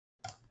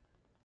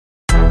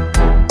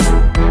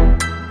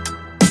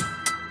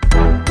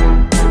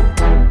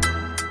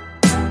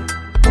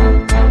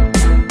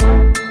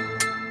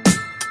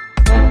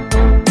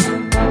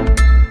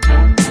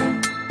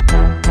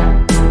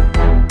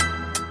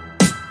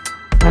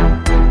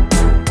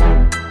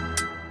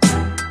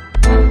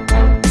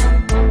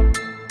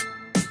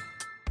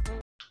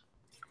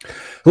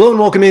Hello and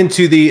welcome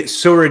into the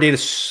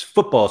SorareData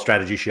Football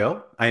Strategy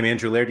Show. I am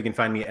Andrew Laird. You can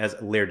find me as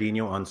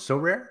Lairdinho on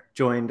Sorare,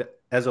 joined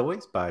as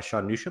always by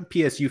Sean Newsham,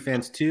 PSU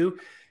fans too.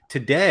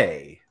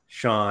 Today,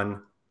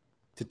 Sean,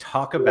 to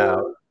talk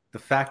about the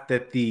fact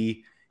that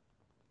the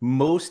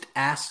most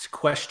asked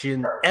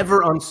question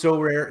ever on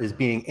Sorare is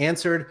being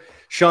answered.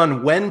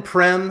 Sean, when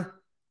Prem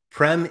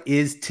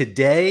is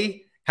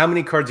today. How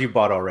many cards you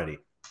bought already?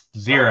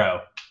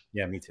 0.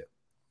 Yeah, me too.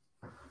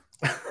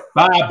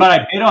 But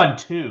I bid on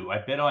 2. I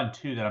bid on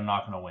 2 that I'm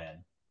not going to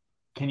win.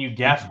 Can you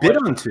guess bid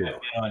what on 2? I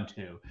bid on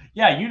 2?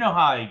 Yeah, you know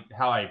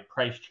how I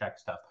price check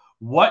stuff.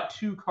 What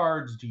 2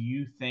 cards do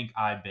you think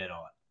I bid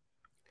on?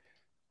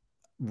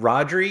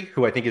 Rodri,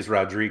 who I think is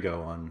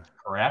Rodrigo on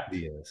Correct.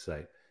 the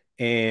site,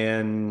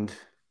 and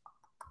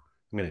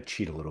I'm going to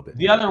cheat a little bit.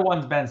 The other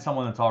one's been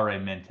someone that's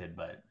already minted,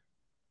 but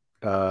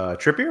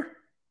Trippier.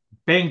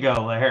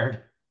 Bingo,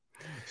 Laird.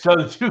 So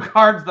the 2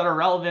 cards that are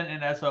relevant in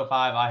SO5,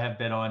 I have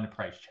bid on the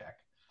price check.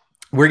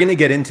 We're going to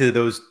get into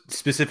those,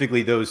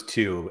 specifically those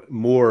 2,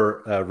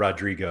 more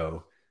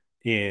Rodrigo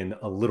in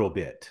a little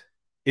bit.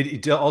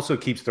 It also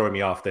keeps throwing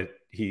me off that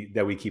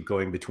we keep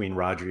going between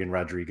Rodri and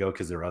Rodrigo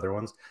because there are other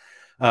ones.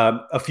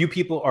 A few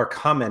people are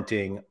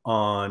commenting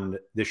on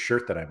this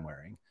shirt that I'm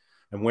wearing.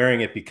 I'm wearing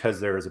it because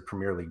there is a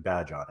Premier League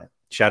badge on it.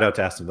 Shout out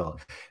to Aston Villa.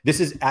 This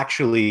is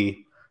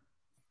actually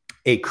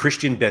a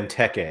Christian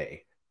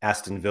Benteke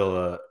Aston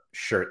Villa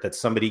shirt that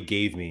somebody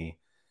gave me.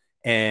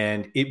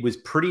 And it was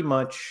pretty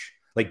much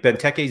like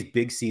Benteke's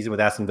big season with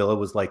Aston Villa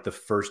was like the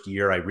first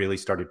year I really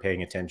started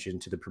paying attention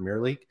to the Premier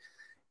League.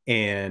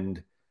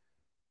 And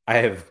I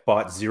have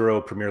bought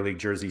 0 Premier League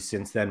jerseys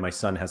since then. My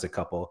son has a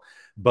couple,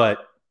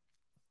 but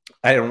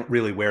I don't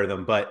really wear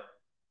them. But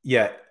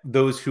yeah,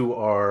 those who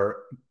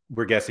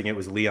we're guessing it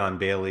was Leon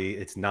Bailey.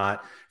 It's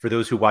not. For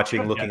those who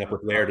watching, looking up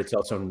with Laird, it's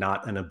also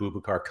not an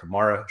Abubakar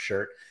Kamara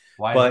shirt.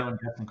 Why is no one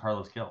guessing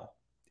Carlos Gil?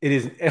 It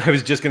is. I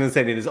was just going to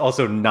say it is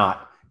also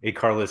not a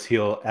Carlos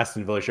Gil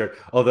Aston Villa shirt,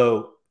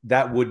 although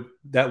that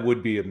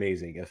would be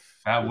amazing if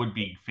that would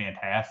be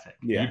fantastic.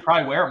 Yeah. You'd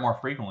probably wear it more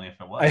frequently if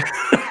it was.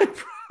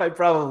 I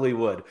probably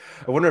would.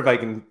 I wonder if I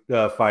can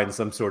find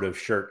some sort of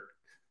shirt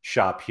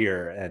shop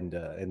here and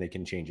they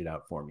can change it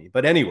out for me.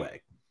 But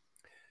anyway,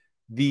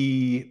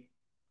 the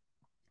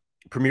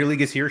Premier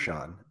League is here,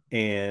 Sean,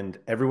 and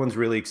everyone's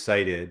really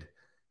excited.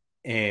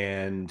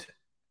 And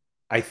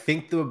I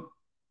think the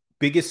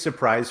biggest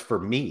surprise for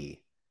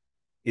me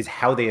is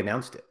how they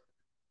announced it.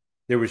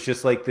 There was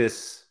just like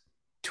this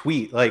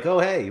tweet like, oh,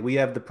 hey, we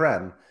have the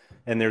Prem.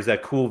 And there's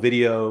that cool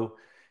video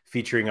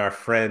featuring our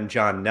friend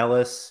John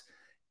Nellis.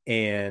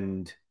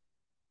 And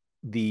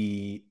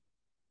it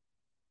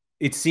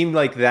seemed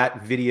like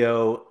that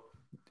video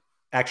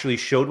actually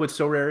showed what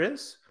Sorare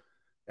is,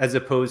 as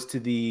opposed to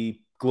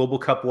the Global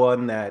Cup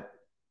one that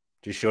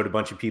just showed a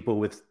bunch of people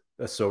with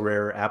a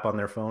Sorare app on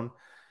their phone,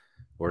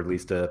 or at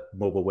least a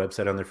mobile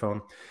website on their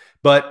phone.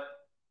 But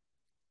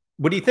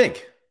what do you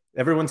think?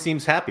 Everyone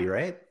seems happy,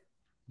 right?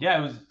 Yeah,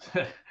 it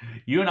was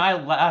you and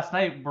I last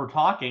night were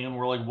talking and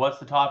we're like, what's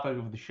the topic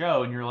of the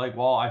show? And you're like,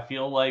 well, I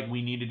feel like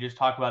we need to just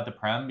talk about the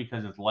Prem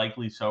because it's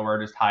likely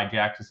Sorare just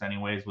hijacks us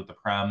anyways with the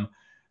Prem.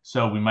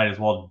 So we might as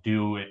well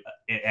do it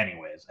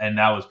anyways. And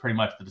that was pretty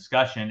much the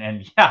discussion.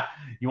 And yeah,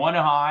 you want to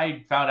know how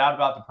I found out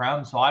about the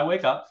Prem? So I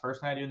wake up,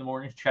 first thing I do in the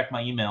morning is check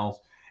my emails.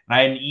 And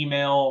I had an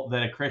email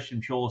that a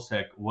Christian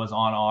Pulisic was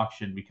on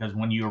auction because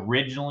when you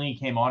originally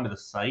came onto the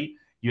site,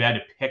 you had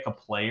to pick a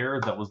player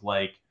that was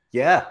like,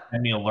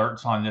 send me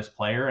alerts on this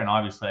player, and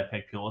obviously I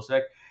picked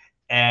Pulisic.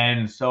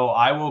 And so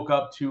I woke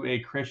up to a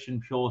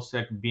Christian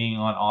Pulisic being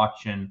on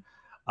auction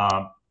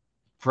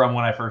from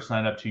when I first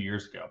signed up 2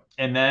 years ago.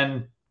 And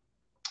then,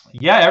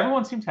 yeah,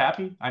 everyone seems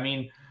happy. I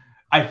mean,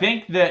 I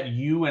think that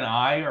you and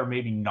I are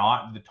maybe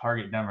not the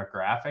target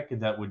demographic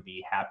that would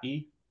be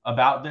happy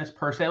about this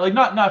per se. Like,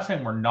 not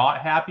saying we're not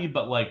happy,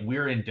 but like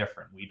we're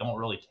indifferent. We don't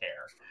really care.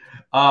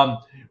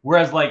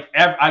 Whereas like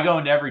I go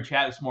into every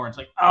chat this morning, it's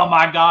like, oh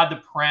my God, the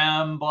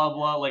Prem, blah,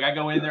 blah. Like I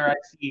go in there, I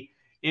see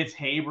it's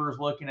Habers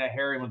looking at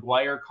Harry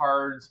Maguire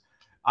cards.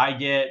 I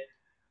get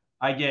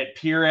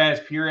Pires.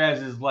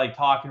 Pires is like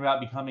talking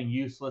about becoming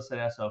useless at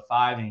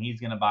SO5 and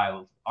he's going to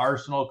buy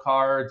Arsenal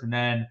cards. And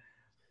then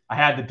I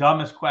had the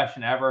dumbest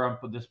question ever.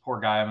 This poor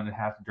guy, I'm going to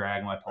have to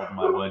drag him. I told him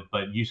I would,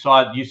 but you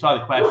saw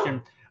the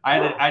question. I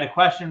had a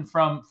question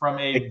from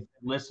a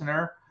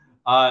listener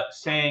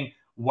saying,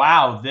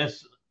 wow,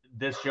 this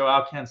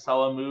Joao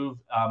Cancelo move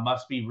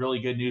must be really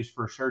good news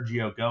for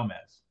Sergio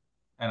Gomez.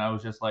 And I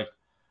was just like,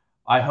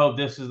 I hope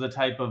this is the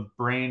type of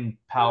brain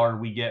power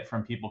we get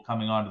from people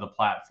coming onto the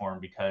platform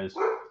because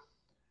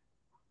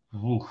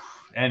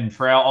and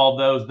for all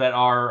those that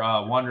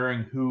are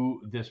wondering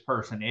who this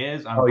person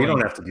is, you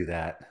don't have to do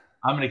that.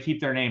 I'm going to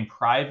keep their name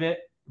private,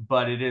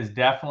 but it is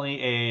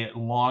definitely a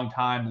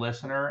long-time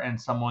listener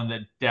and someone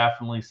that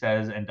definitely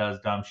says and does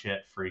dumb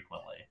shit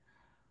frequently.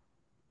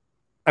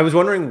 I was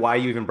wondering why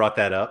you even brought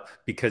that up,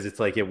 because it's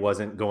like it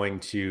wasn't going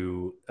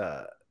to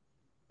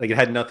like it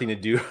had nothing to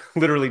do,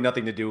 literally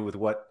nothing to do with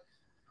what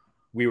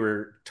we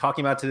were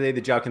talking about today.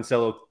 The Joao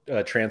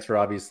Cancelo transfer,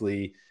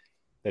 obviously,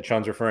 that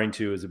Sean's referring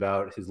to is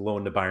about his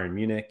loan to Bayern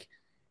Munich.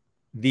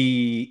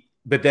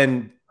 But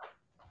then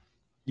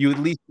you at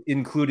least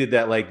included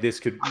that like this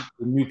could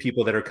new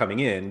people that are coming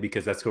in,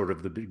 because that's sort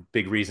of the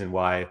big reason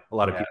why a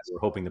lot of Yes. people were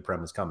hoping the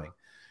Prem was coming,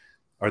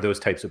 are those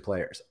types of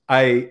players.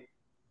 I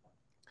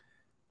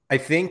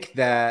think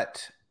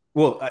that,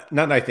 well,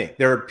 not I think,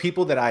 there are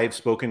people that I've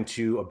spoken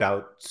to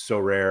about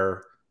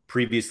Sorare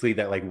previously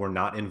that like were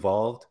not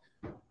involved,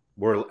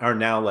 are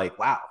now like,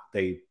 wow,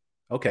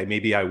 okay,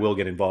 maybe I will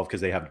get involved because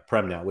they have the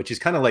Prem now, which is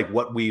kind of like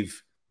what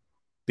we've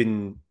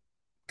been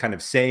kind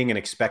of saying and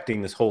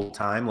expecting this whole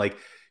time. Like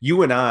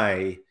you and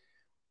I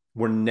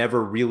were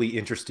never really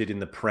interested in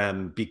the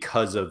Prem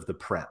because of the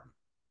Prem.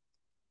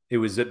 It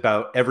was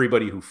about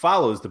everybody who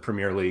follows the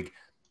Premier League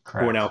who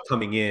are Correct. now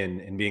coming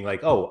in and being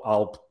like, oh,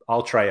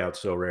 I'll try out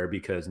Sorare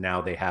because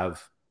now they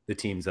have the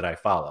teams that I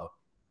follow.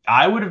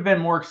 I would have been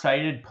more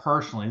excited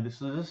personally.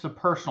 This is a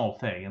personal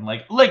thing, and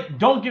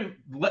don't give.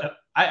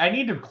 I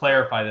need to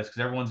clarify this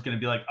because everyone's going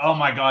to be like, "Oh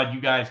my god, you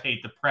guys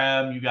hate the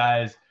Prem, you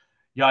guys,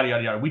 yada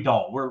yada yada." We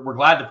don't. We're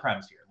glad the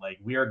Prem's here. Like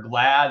we are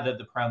glad that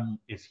the Prem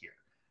is here.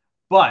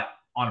 But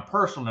on a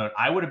personal note,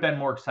 I would have been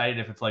more excited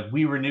if it's like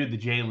we renewed the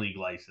J League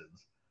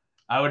license.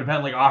 I would have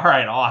been like, all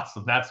right,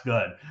 awesome, that's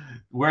good.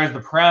 Whereas the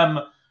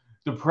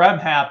Prem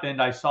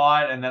happened, I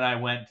saw it, and then I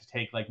went to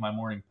take like my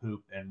morning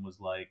poop and was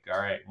like,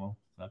 all right, well,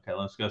 okay,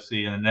 let's go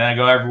see. And then I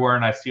go everywhere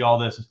and I see all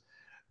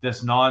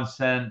this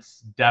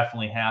nonsense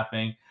definitely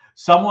happening.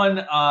 Someone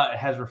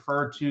has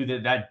referred to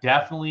that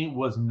definitely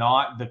was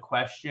not the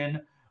question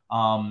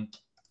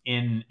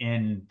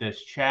in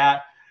this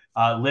chat.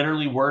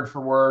 Literally word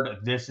for word,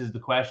 this is the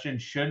question.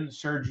 Shouldn't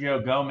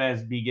Sergio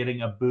Gomez be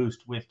getting a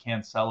boost with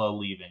Cancelo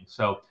leaving?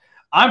 So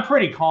I'm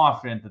pretty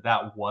confident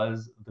that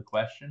was the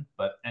question.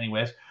 But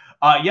anyways,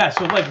 yeah,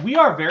 so like we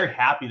are very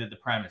happy that the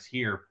Prem is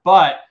here.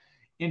 But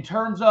in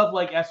terms of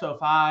like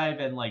SO5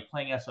 and like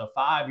playing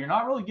SO5, you're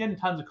not really getting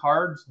tons of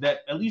cards that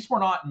at least were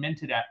not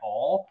minted at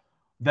all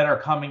that are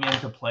coming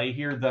into play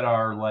here that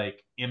are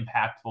like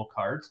impactful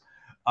cards.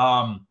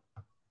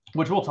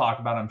 Which we'll talk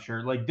about, I'm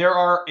sure. Like there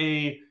are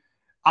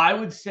I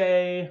would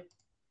say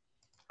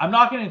I'm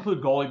not going to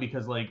include goalie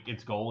because like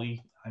it's goalie.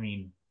 I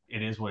mean,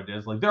 it is what it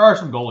is. Like there are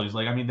some goalies.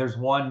 Like I mean, there's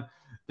one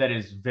that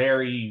is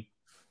very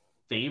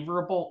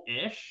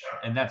favorable-ish,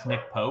 and that's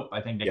Nick Pope.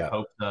 I think Nick Yeah.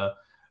 Pope's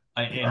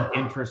an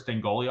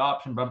interesting goalie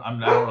option, but I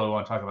don't really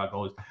want to talk about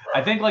goalies.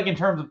 I think like in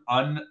terms of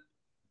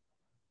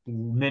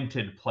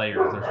unminted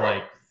players, there's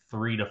like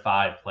 3 to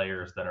 5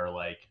 players that are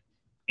like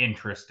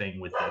interesting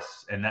with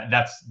this, and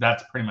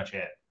that's pretty much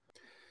it.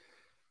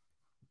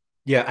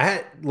 Yeah, I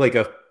had like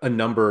a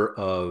number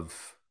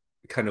of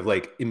kind of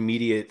like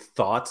immediate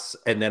thoughts,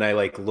 and then I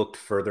like looked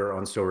further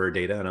on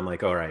SorareData, and I'm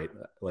like, all right,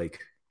 like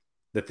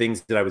the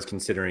things that I was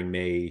considering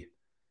may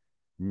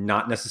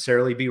not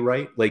necessarily be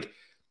right. Like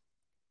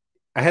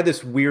I had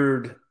this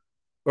weird,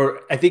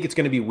 or I think it's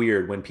going to be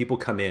weird when people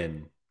come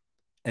in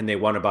and they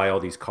want to buy all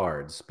these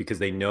cards because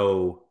they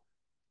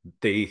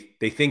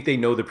think they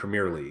know the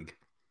Premier League,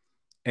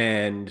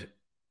 and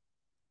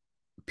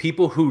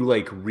people who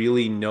like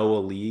really know a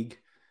league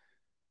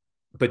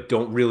but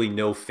don't really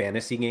know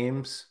fantasy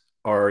games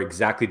are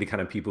exactly the kind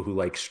of people who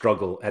like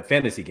struggle at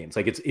fantasy games.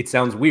 Like it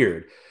sounds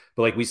weird,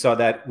 but like we saw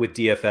that with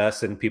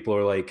DFS, and people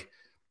are like,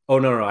 "Oh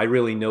no, I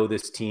really know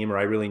this team or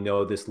I really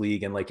know this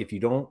league." And like if you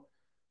don't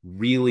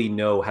really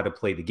know how to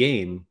play the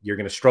game, you're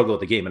going to struggle at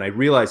the game. And I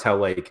realize how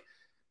like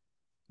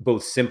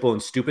both simple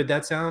and stupid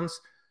that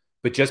sounds,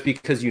 but just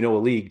because you know a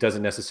league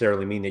doesn't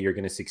necessarily mean that you're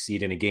going to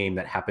succeed in a game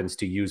that happens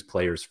to use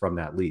players from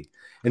that league.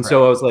 And Correct.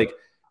 so I was like,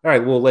 all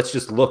right, well, let's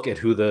just look at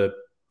who the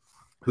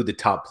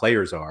top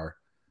players are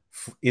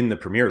in the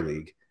Premier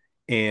League.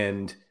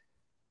 And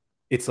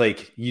it's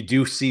like you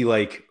do see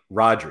like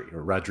Rodri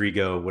or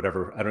Rodrigo,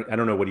 whatever. I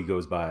don't know what he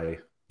goes by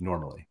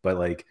normally, but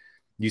like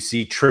you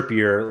see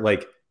Trippier,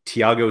 like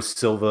Thiago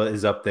Silva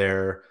is up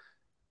there,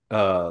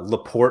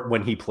 Laporte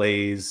when he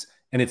plays,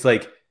 and it's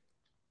like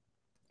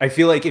I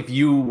feel like if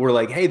you were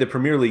like, hey, the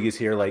Premier League is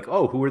here, like,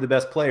 oh, who are the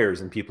best players?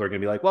 And people are going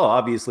to be like, well,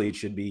 obviously it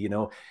should be,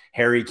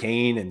 Harry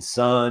Kane and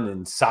Son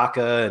and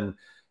Saka.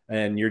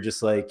 And you're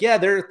just like, yeah,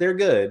 they're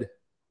good.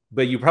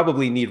 But you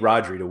probably need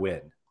Rodri to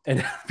win.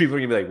 And people are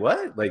going to be like,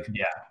 what? Like,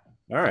 Yeah.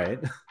 all right.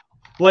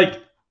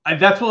 Like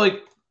that's what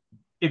like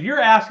if you're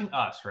asking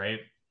us, right?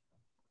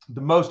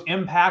 The most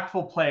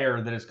impactful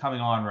player that is coming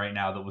on right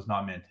now that was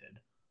not minted,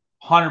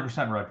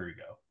 100%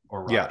 Rodrigo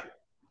or Roger. Yeah.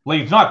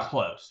 Like it's not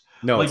close.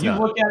 No, Like it's you not.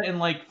 look at it and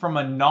like from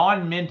a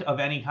non-mint of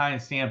any kind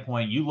of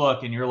standpoint, you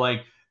look and you're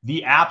like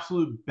the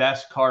absolute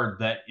best card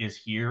that is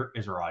here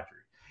is Rodri.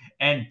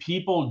 And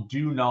people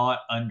do not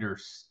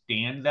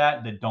understand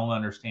that don't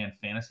understand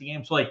fantasy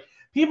games. So like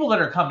people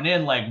that are coming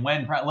in like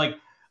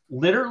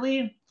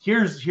literally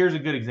here's a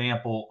good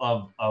example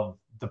of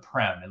the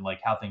Prem and like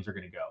how things are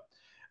going to go.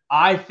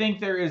 I think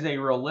there is a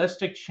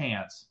realistic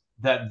chance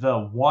that the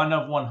 1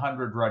 of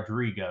 100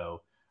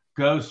 Rodrigo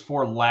goes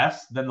for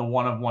less than the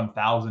 1 of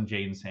 1,000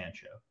 Jadon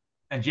Sancho.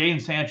 And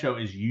Jadon Sancho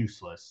is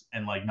useless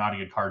and like not a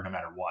good card no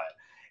matter what.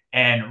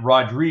 And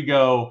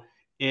Rodrigo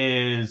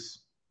is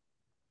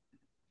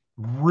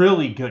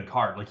really good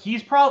card. Like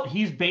he's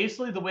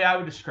basically, the way I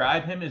would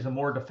describe him is a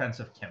more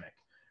defensive Kimmich,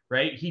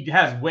 right? He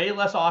has way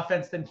less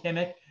offense than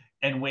Kimmich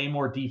and way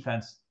more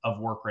defense of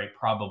work rate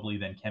probably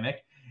than Kimmich.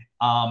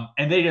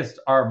 And they just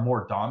are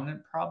more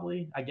dominant,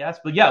 probably, I guess.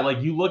 But yeah,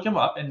 like you look him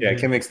up, and Yeah,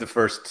 Kimmich's the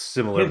first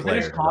similar his player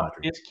biggest to comp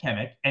Rodri. is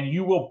Kimmich, and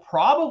you will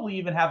probably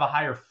even have a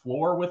higher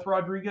floor with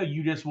Rodrigo.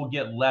 You just will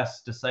get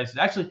less decisive.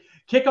 Actually,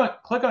 click on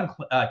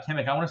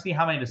Kimmich. I want to see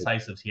how many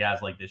decisives he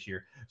has like this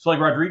year. So like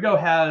Rodrigo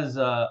has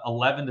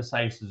 11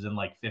 decisives in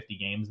like 50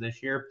 games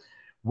this year,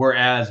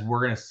 whereas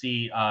we're gonna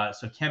see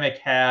so Kimmich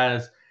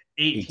has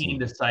 18 18.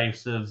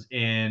 decisives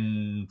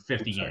in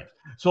 50 Oops, sorry. games.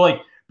 So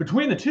like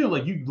between the two,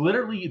 like you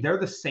literally, they're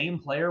the same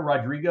player.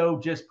 Rodrigo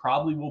just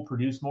probably will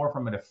produce more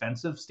from a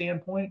defensive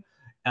standpoint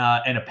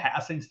and a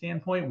passing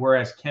standpoint,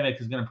 whereas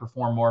Kimmich is going to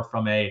perform more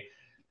from a,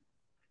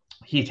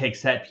 he takes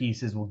set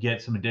pieces, will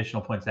get some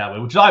additional points that way,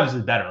 which is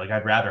obviously better. Like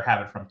I'd rather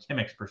have it from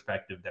Kimmich's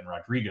perspective than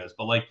Rodrigo's.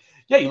 But like,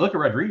 yeah, you look at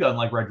Rodrigo, and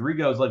like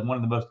Rodrigo is like one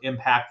of the most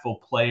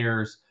impactful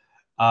players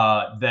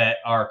that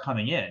are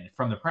coming in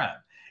from the Prem.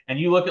 And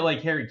you look at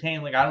like Harry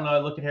Kane, like I don't know, I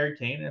look at Harry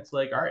Kane and it's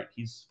like, all right,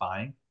 he's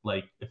fine.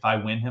 Like if I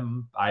win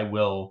him, I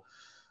will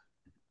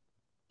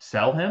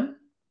sell him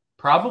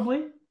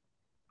probably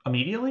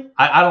immediately.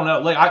 I don't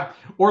know. Like I,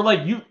 or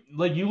like you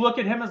look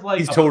at him as like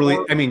He's a totally.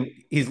 poor, I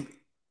mean, he's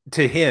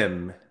to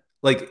him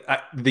like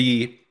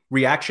the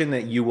reaction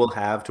that you will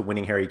have to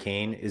winning Harry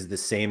Kane is the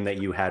same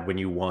that you had when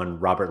you won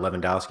Robert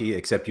Lewandowski,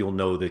 except you'll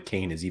know that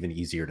Kane is even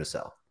easier to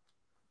sell.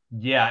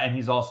 yeah, and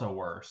he's also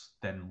worse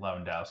than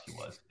Lewandowski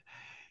was.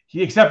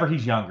 Except for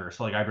he's younger,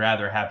 so like I'd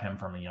rather have him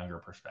from a younger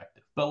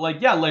perspective. But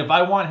like, yeah, like if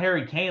I want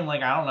Harry Kane,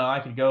 like I don't know, I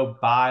could go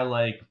buy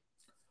like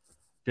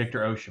Victor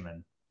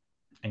Osimhen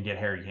and get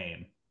Harry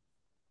Kane,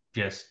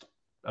 just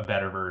a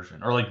better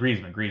version, or like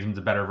Griezmann. Griezmann's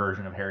a better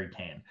version of Harry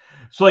Kane.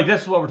 So like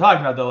this is what we're talking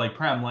about though, like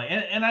Prem, like,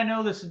 and I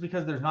know this is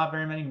because there's not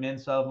very many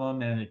mints of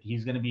him, and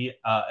he's going to be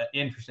an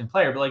interesting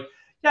player. But like,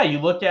 yeah, you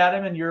look at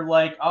him and you're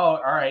like, oh,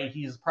 all right,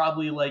 he's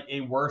probably like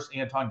a worse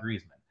Anton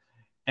Griezmann,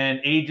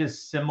 and age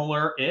is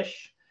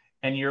similar-ish.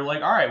 And you're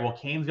like, all right, well,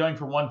 Kane's going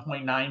for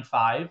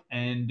 1.95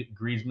 and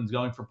Griezmann's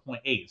going for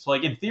 0.8. So,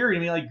 like, in theory,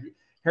 to me, like,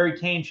 Harry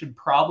Kane should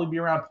probably be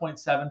around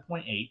 0.7,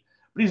 0.8,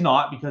 but he's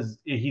not because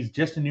he's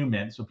just a new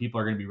mint. So,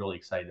 people are going to be really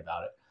excited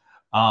about it.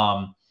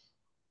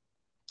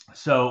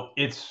 So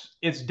it's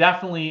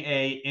definitely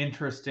a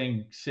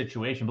interesting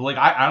situation. But, like,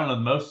 I don't know,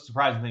 the most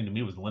surprising thing to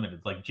me was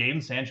limited. Like,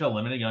 Jadon Sancho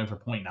limited going for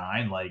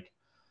 0.9. Like,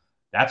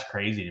 that's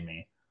crazy to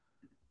me.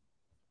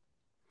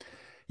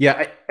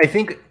 Yeah, I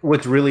think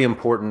what's really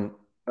important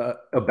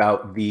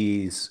about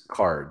these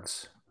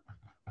cards,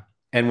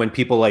 and when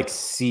people like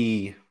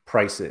see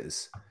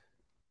prices,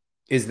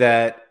 is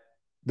that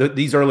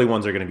these early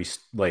ones are going to be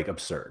like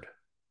absurd,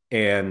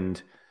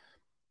 and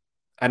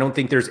I don't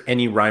think there's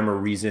any rhyme or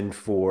reason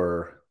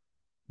for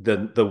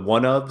the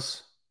one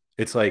ofs.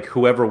 It's like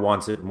whoever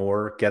wants it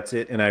more gets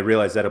it, and I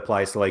realize that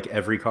applies to like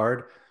every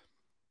card,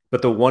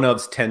 but the one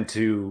ofs tend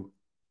to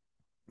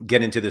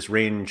get into this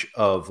range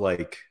of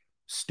like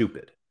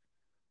stupid,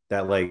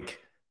 that like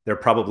they're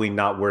probably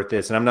not worth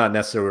this. And I'm not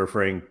necessarily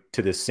referring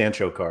to this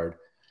Sancho card,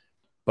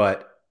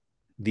 but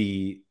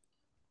the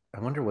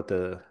I wonder what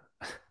the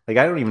like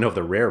I don't even know if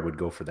the rare would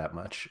go for that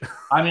much.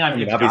 I mean, I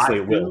mean, it's got obviously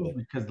it will, to but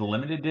because the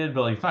limited did,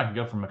 but like, it's not gonna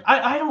go from.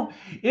 I don't.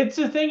 It's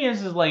the thing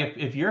is like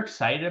if you're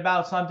excited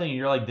about something and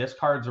you're like, this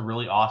card's a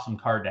really awesome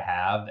card to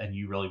have, and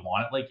you really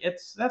want it, like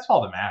that's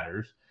all that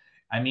matters.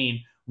 I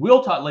mean,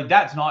 we'll talk like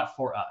that's not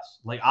for us.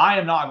 Like I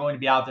am not going to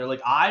be out there.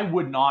 Like I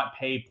would not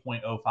pay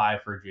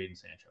 0.05 for a Jadon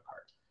Sancho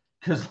card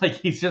because like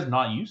he's just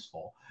not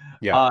useful.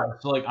 yeah.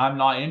 So like I'm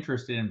not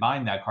interested in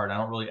buying that card. I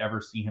don't really ever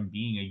see him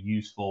being a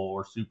useful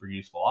or super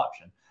useful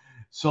option.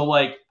 So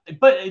like,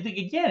 but I think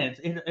again,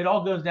 it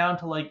all goes down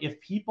to like if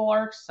people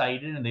are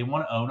excited and they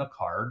want to own a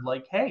card,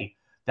 like hey,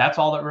 that's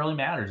all that really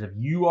matters. If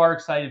you are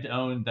excited to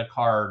own the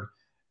card,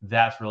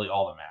 that's really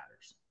all that matters.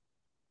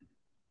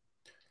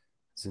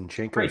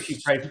 Pretty cheap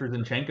Zinchenko's price for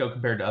Zinchenko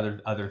compared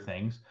to other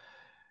things.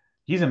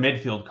 He's a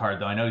midfield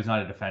card though. I know he's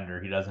not a defender.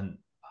 He doesn't.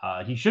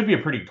 He should be a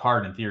pretty good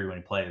card in theory when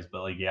he plays,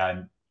 but like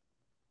yeah,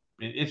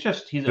 it's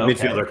just he's the okay.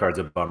 midfielder card's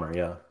a bummer,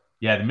 yeah.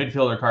 Yeah, the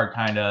midfielder card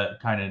kind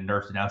of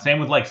nerfs it down. Same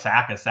with like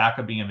Saka.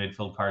 Saka being a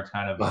midfield card is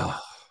kind of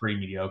pretty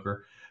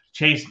mediocre.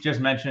 Chase just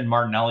mentioned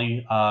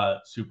Martinelli.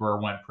 Super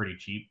went pretty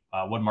cheap.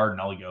 What did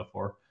Martinelli go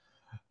for?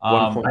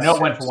 I know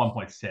it went for 1.6.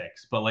 1.6,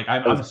 but like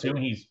I'm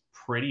assuming he's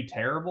pretty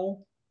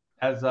terrible.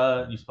 As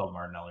you spelled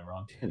Martinelli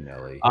wrong.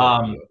 Nelly,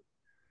 yeah.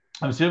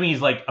 I'm assuming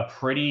he's like a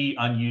pretty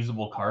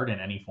unusable card in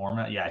any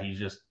format. Yeah, he's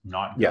just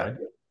not Yeah. good.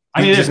 I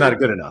mean, he's just not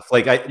good enough.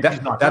 Like that's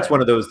good. one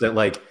of those that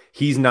like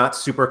he's not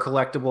super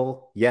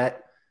collectible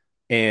yet,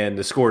 and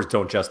the scores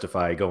don't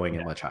justify going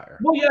in much higher.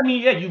 Well, yeah, I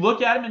mean, yeah, you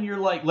look at him and you're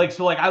like,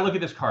 so like I look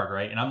at this card,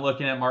 right? And I'm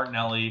looking at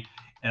Martinelli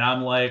and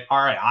I'm like,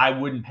 all right, I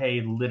wouldn't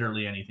pay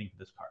literally anything for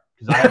this card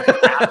because I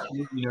have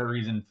absolutely no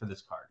reason for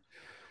this card.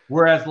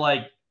 Whereas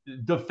like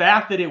the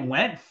fact that it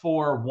went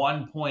for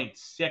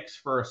 1.6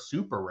 for a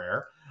super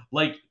rare,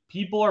 like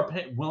people are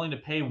willing to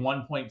pay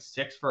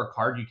 1.6 for a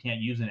card you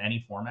can't use in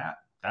any format.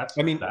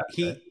 I mean, that's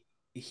it.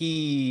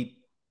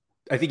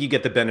 I think you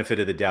get the benefit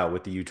of the doubt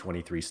with the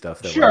U23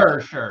 stuff that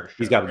Sure.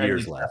 he's got I mean,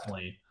 years left.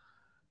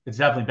 It's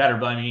definitely better,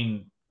 but I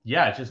mean,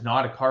 yeah, it's just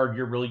not a card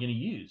you're really going to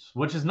use,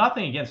 which is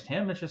nothing against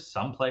him. It's just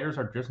some players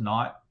are just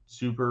not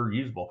super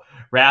usable.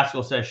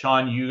 Rascal says,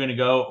 Sean, you going to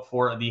go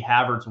for the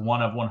Havertz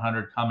 1 of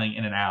 100 coming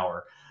in an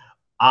hour?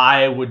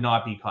 I would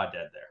not be caught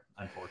dead there,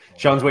 unfortunately.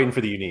 Sean's waiting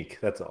for the unique.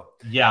 That's all.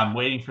 Yeah, I'm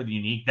waiting for the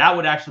unique. That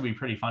would actually be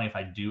pretty funny if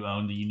I do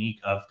own the unique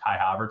of Kai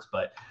Havertz,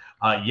 but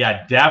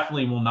yeah,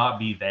 definitely will not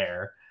be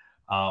there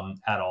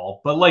at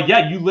all. But like,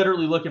 yeah, you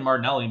literally look at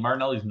Martinelli.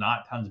 Martinelli's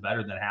not tons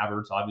better than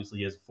Havertz. Obviously,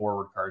 he has a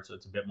forward card, so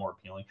it's a bit more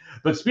appealing.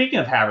 But speaking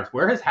of Havertz,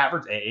 where has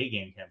Havertz AA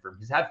game come from?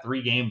 He's had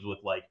 3 games with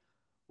like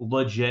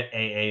legit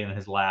AA in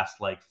his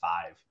last like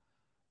 5.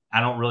 I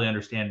don't really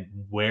understand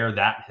where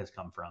that has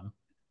come from.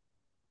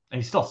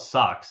 And he still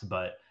sucks,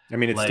 but I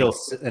mean, it's like, still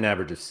an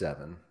average of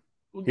 7.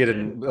 He had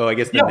I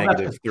guess the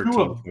negative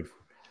 13.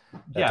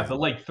 Yeah, but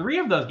like 3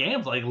 of those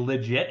games, like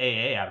legit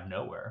AA out of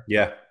nowhere.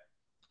 Yeah.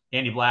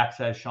 Andy Black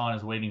says Sean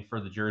is waiting for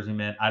the jersey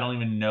mint. I don't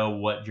even know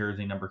what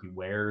jersey number he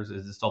wears.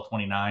 Is it still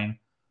 29?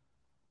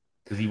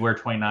 Does he wear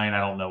 29? I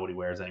don't know what he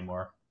wears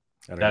anymore.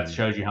 That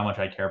shows you how much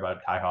I care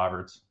about Kai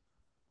Havertz.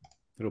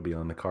 It'll be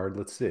on the card.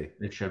 Let's see.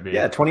 It should be.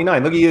 Yeah,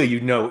 29. Look at you.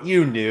 You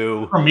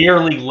knew. Premier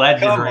League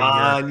legend. Come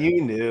on,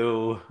 you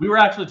knew. We were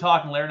actually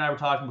talking, Laird and I were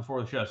talking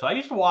before the show. So I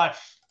used to watch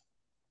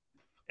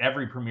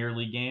every Premier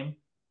League game.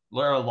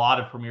 There are a lot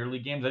of Premier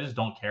League games. I just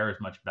don't care as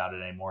much about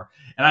it anymore.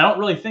 And I don't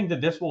really think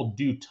that this will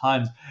do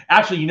tons.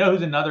 Actually, you know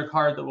who's another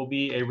card that will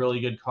be a really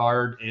good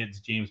card? It's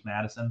James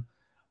Maddison.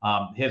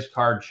 His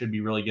card should be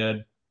really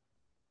good.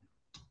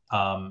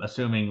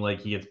 Assuming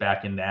like he gets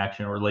back into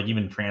action or like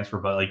even transfer,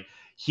 but like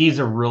he's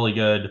a really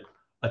good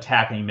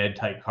attacking mid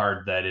type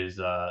card that is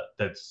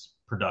that's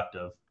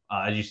productive.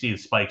 As you see, the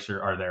spikes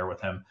are there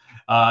with him.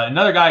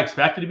 Another guy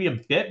expected to be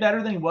a bit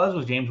better than he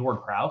was James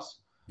Ward-Prowse.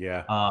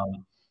 Yeah.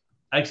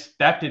 I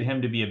expected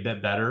him to be a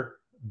bit better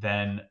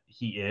than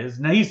he is.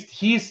 Now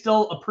he's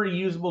still a pretty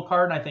usable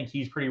card, and I think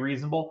he's pretty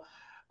reasonable.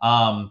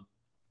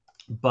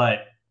 But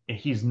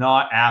he's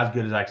not as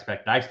good as I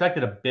expected. I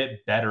expected a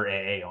bit better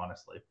AA,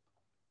 honestly.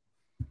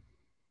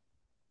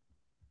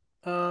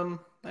 I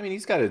mean,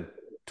 he's got a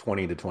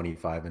 20 to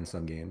 25 in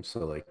some games,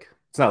 so like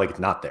it's not like it's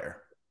not there.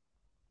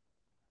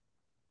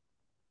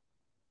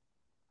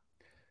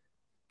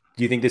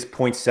 Do you think this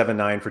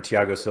 0.79 for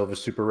Thiago Silva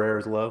super rare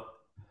is low?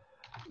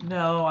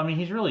 No, I mean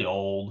he's really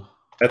old.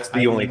 That's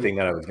the only thing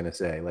that I was gonna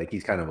say. Like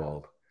he's kind of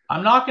old.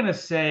 I'm not gonna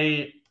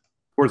say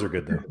scores are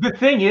good though. The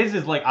thing is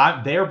like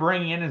they're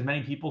bringing in as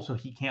many people so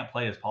he can't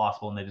play as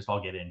possible, and they just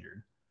all get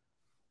injured.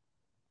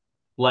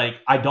 Like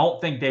I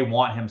don't think they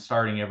want him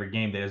starting every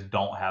game. They just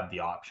don't have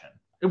the option.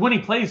 When he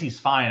plays, he's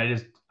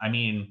fine. I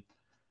mean,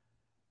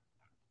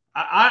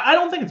 I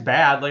don't think it's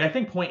bad. Like I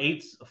think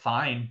 0.8's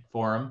fine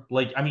for him.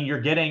 Like I mean,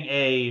 you're getting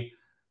a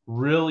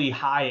really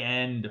high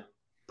end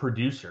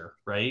producer,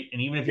 right?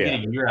 And even if you get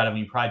a year out of him,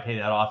 you probably pay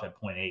that off at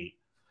 0.8.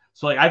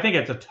 So like I think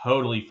it's a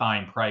totally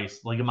fine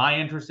price. Like, am I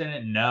interested in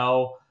it?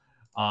 No.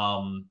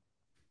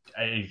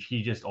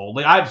 He's just old.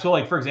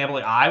 Like for example,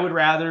 like I would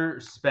rather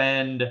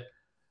spend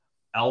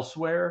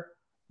elsewhere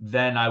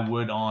than I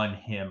would on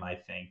him, I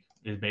think,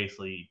 is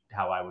basically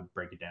how I would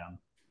break it down.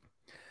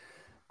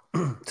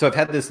 So I've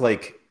had this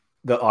like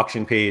the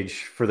auction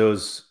page for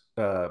those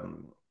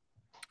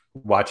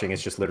watching.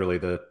 It's just literally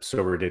the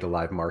SorareData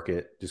live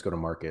market. Just go to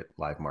market,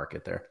 live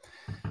market there.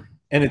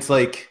 And it's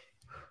like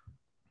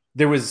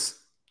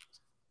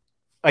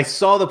I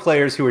saw the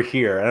players who were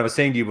here, and I was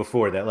saying to you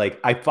before that like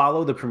I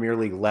follow the Premier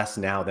League less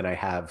now than I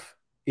have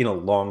in a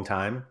long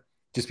time,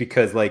 just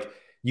because like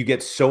you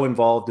get so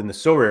involved in the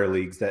Sorare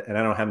leagues and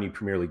I don't have any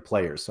Premier League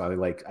players.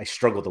 So I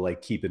struggle to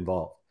like keep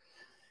involved.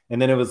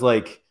 And then it was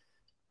like,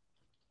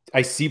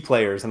 I see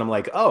players and I'm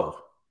like, oh,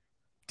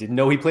 didn't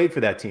know he played for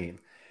that team.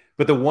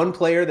 But the one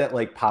player that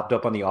like popped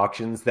up on the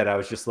auctions that I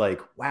was just like,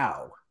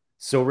 wow,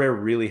 Sorare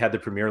really had the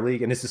Premier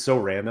League. And this is so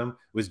random,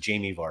 was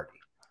Jamie Vardy.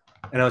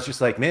 And I was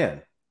just like,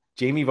 man,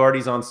 Jamie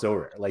Vardy's on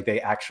Sorare. Like they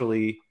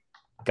actually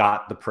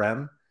got the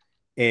Prem.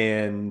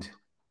 And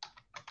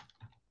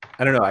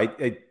I don't know.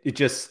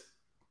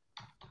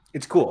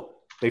 It's cool.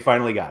 They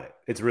finally got it.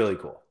 It's really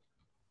cool.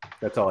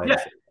 That's all I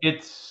have to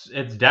say.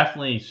 It's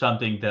definitely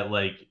something that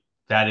like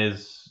that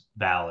is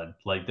valid.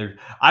 Like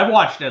I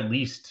watched at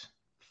least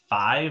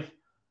 5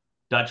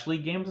 Dutch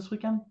League games this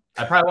weekend.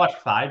 I probably watched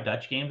 5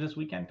 Dutch games this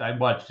weekend. I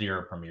watched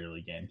 0 Premier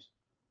League games.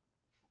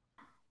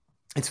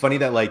 It's funny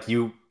that like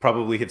you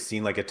probably have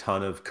seen like a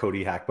ton of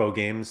Cody Hackbo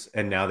games,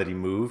 and now that he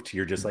moved,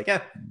 you're just like,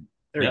 yeah,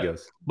 there he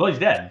goes. Well, he's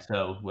dead,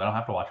 so I don't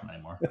have to watch him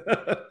anymore.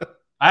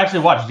 I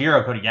actually watched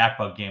 0 Cody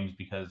Gakpo games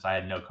because I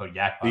had no Cody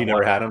Gakpo. You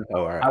never had him?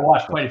 Oh, all right. I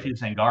watched quite a few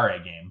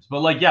Sangare games.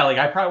 But like, yeah, like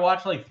I probably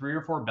watched like 3 or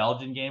 4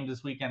 Belgian games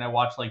this weekend. I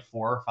watched like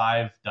 4 or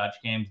 5 Dutch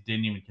games.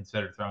 Didn't even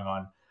consider throwing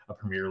on a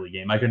Premier League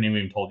game. I couldn't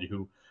even told you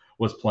who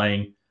was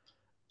playing.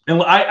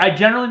 And I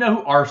generally know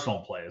who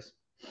Arsenal plays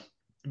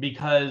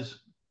because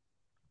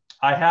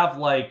I have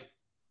like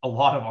a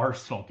lot of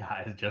Arsenal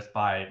guys just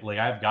by like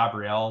I have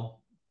Gabriel,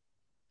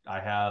 I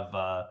have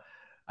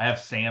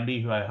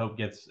Sambi, who I hope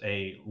gets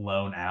a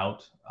loan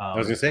out. I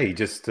was gonna say he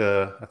just.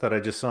 I thought I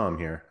just saw him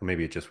here.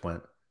 Maybe it just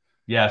went.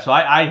 Yeah, so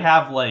I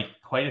have like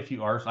quite a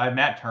few Arsenal. I have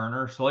Matt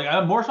Turner, so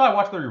like more so I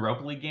watch the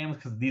Europa League games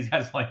because these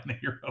guys like the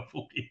Europa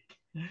League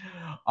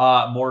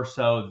more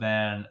so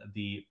than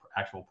the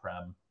actual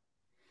Prem.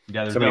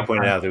 Yeah, Somebody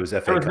pointed out there was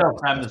there FA was Cup no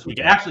this Prem past this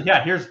weekend. weekend. Actually,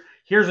 yeah,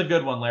 here's a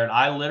good one, Laird.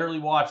 I literally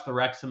watched the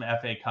Wrexham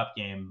FA Cup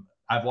game.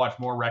 I've watched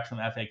more Wrexham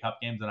FA Cup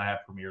games than I have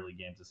Premier League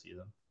games this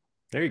season.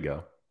 There you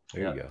go.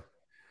 There Yeah. you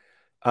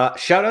go.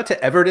 Shout out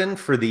to Everton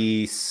for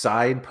the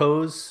side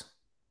pose.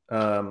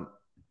 Um,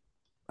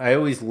 I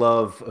always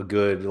love a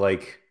good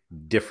like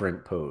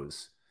different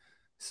pose.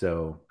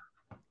 So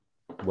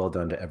well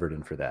done to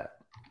Everton for that.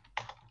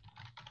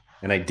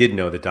 And I did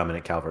know that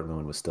Dominic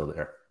Calvert-Lewin was still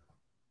there.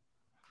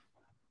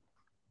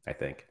 I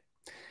think.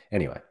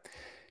 Anyway,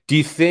 do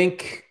you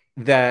think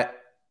that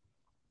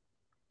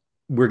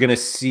we're going to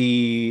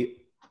see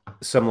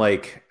some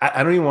like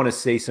I don't even want to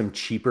say some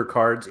cheaper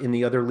cards in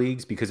the other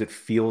leagues because it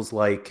feels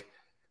like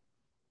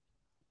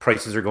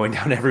prices are going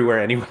down everywhere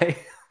anyway.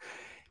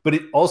 But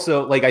it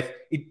also like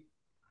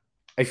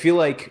I feel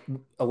like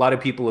a lot of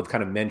people have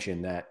kind of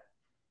mentioned that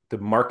the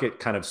market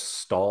kind of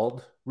stalled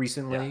Yeah.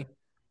 recently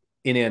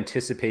in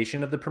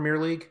anticipation of the Premier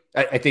League.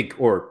 I think,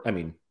 or I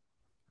mean,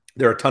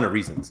 there are a ton of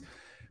reasons,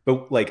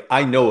 but like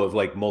I know of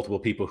like multiple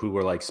people who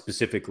were like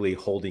specifically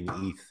holding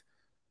ETH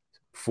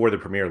for the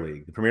Premier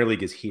League. The Premier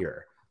League is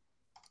here.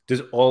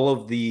 Does all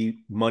of the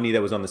money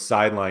that was on the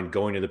sideline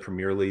going to the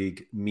Premier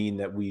League mean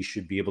that we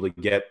should be able to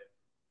get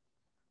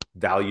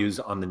values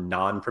on the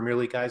non-Premier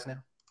League guys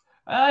now?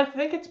 I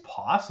think it's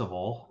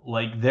possible.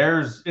 Like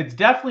it's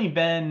definitely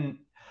been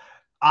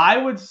I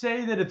would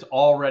say that it's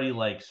already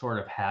like sort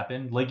of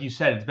happened. Like you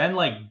said, it's been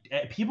like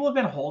people have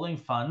been holding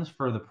funds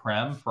for the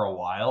Prem for a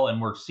while,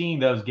 and we're seeing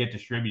those get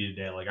distributed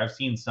today. Like I've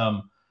seen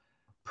some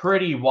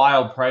pretty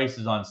wild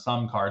prices on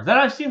some cards. Then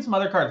I've seen some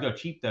other cards go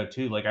cheap though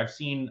too. Like I've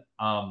seen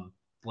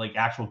like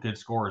actual good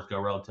scorers go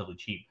relatively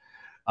cheap.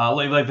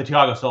 Like the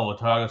Thiago Silva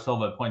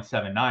at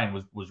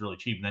 0.79 was really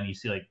cheap. And then you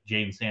see like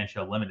Jadon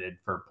Sancho limited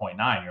for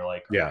 0.9. You're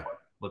like, Yeah.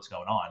 what's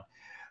going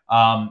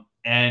on?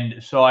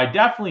 And so I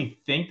definitely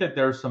think that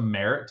there's some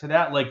merit to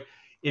that. Like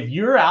if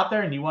you're out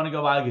there and you want to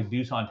go buy like a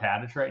Dusan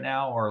Tadic right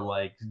now, or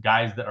like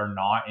guys that are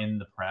not in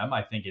the Prem,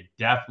 I think it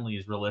definitely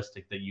is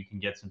realistic that you can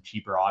get some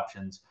cheaper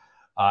options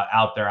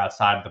out there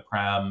outside of the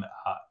Prem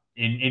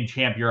in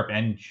Champ Europe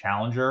and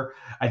Challenger.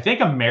 I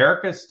think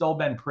America's still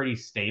been pretty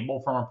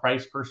stable from a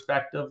price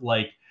perspective.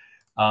 Like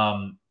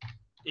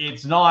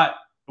it's not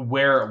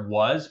where it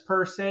was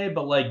per se,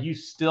 but like you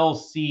still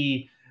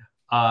see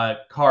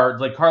cards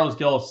like Carlos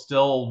Gil is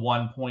still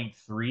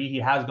 1.3. He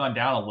has gone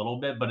down a little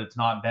bit, but it's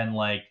not been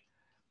like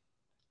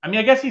I mean,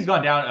 I guess he's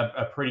gone down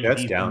a pretty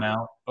That's decent down.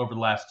 amount over the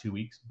last 2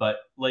 weeks, but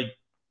like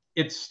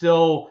it's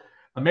still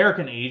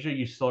American Asia,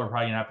 you still are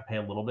probably gonna have to pay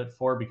a little bit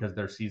for because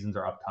their seasons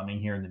are upcoming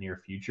here in the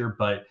near future.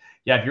 But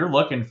yeah, if you're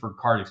looking for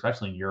cards,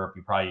 especially in Europe,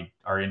 you probably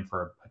are in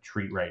for a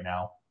treat right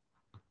now.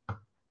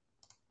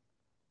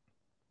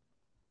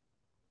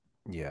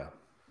 Yeah.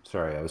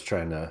 Sorry, I was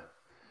trying to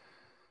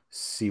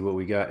see what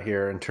we got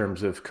here in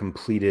terms of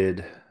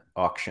completed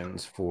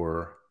auctions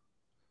for.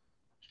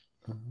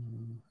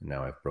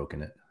 Now I've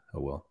broken it.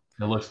 Oh well.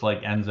 It looks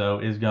like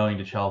Enzo is going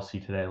to Chelsea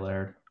today,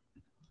 Laird.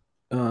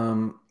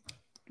 Um,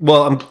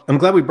 well, I'm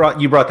glad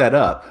you brought that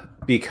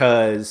up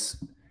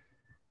because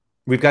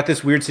we've got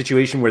this weird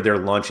situation where they're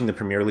launching the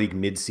Premier League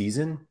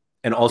mid-season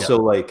and also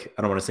Yep. like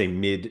I don't want to say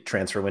mid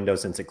transfer window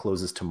since it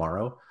closes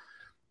tomorrow,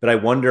 but I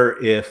wonder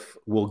if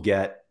we'll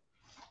get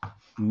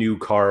new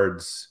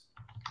cards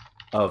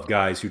of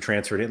guys who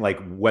transferred in, like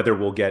whether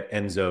we'll get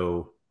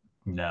Enzo.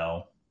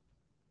 No,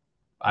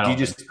 I Do you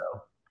don't think just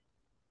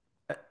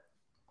so.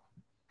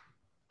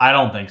 I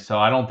don't think so.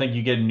 I don't think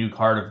you get a new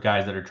card of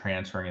guys that are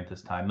transferring at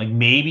this time. Like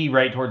maybe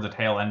right towards the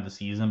tail end of the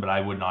season, but I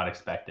would not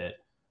expect it.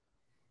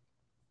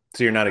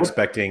 so you're not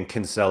expecting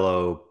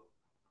Cancelo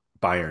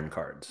Bayern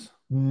cards?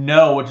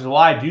 No, which is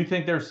why I do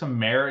think there's some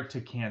merit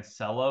to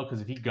Cancelo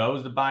because if he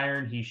goes to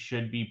Bayern, he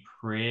should be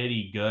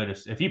pretty good.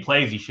 If he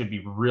plays, he should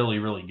be really,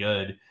 really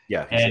good.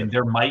 Yeah, he And should.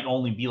 there might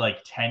only be like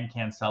 10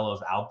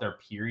 Cancelos out there,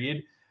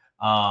 period.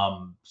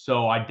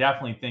 So I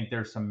definitely think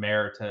there's some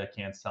merit to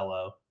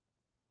Cancelo.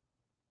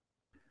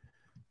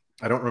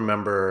 I don't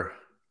remember.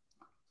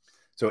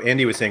 So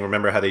Andy was saying,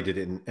 remember how they did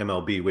it in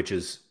MLB, which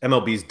is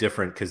MLB is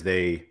different because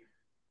they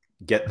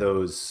get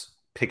those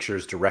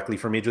pictures directly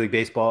from Major League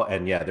Baseball,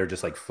 and yeah, they're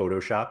just like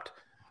photoshopped.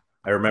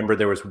 I remember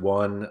there was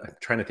one. I'm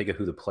trying to think of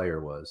who the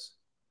player was.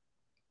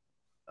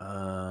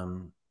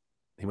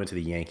 He went to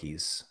the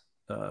Yankees.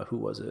 Who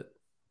was it?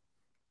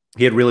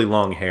 He had really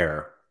long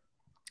hair,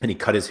 and he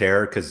cut his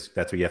hair because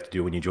that's what you have to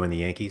do when you join the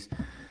Yankees.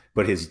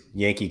 But his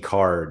Yankee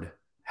card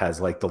has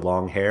like the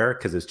long hair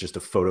because it's just a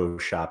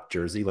Photoshop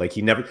jersey. Like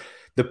he never,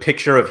 the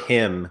picture of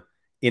him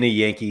in a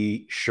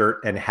Yankee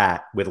shirt and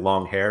hat with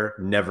long hair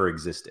never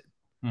existed.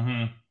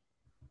 Mm-hmm.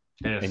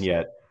 And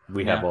yet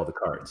we have Yeah. all the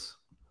cards.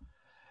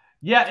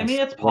 Yeah, I mean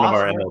it's One of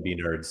our possible. MLB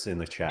nerds in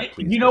the chat,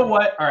 please You go know ahead.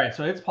 what? All right,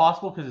 so it's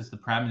possible because it's the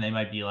Prem, and they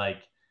might be like,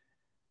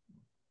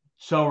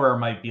 Sorare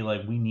might be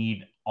like, we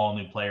need all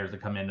new players to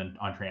come in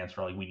on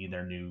transfer. Like we need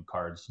their new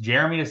cards.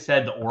 Jeremy has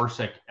said the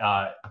Orsic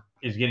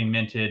is getting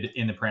minted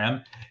in the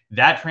Prem.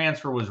 That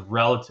transfer was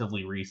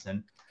relatively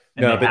recent,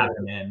 and No, they but have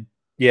him in.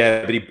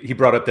 yeah, but he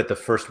brought up that the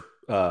first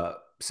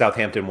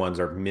Southampton ones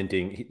are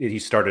minting. He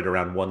started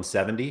around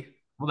 170.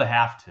 Well, they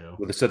have to.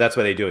 So that's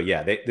why they do it.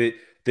 Yeah,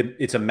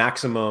 it's a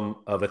maximum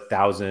of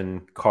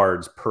 1,000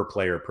 cards per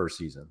player per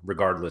season,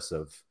 regardless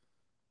of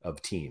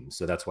teams.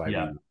 So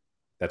Yeah.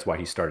 that's why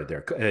he started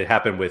there. It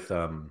happened with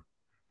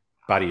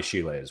Badia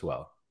Chile as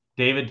well.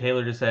 David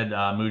Taylor just said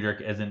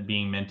Mudryk isn't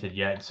being minted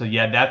yet. So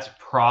yeah, that's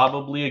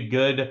probably a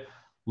good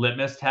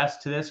litmus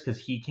test to this because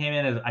he came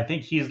in as I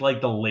think he's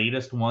like the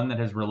latest one that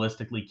has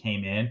realistically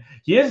came in.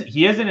 He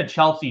is in a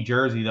Chelsea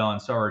jersey though on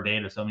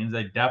SorareData, so it means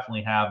they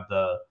definitely have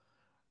the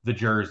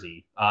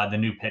jersey, the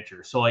new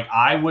pitcher. So like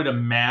I would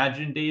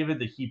imagine David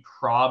that he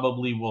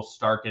probably will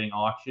start getting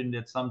auctioned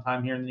at some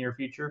time here in the near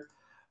future.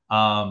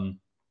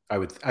 I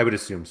would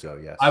assume so.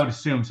 I Yes. would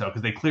assume so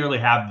because they clearly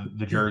have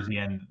the jersey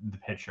and the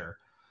pitcher.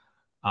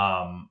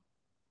 Um,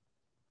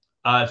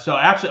 so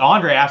actually,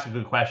 Andre asked a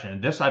good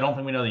question. This I don't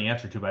think we know the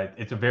answer to, but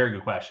it's a very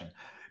good question.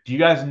 Do you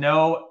guys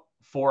know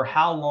for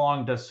how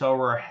long does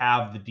Sorare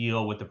have the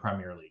deal with the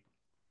Premier League?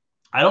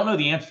 I don't know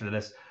the answer to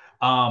this.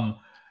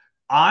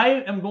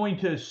 I am going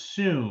to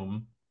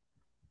assume,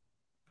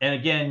 and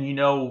again, you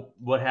know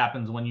what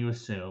happens when you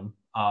assume,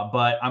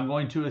 but I'm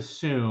going to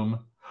assume.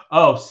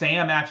 Oh,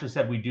 Sam actually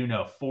said we do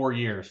know 4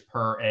 years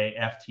per a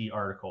FT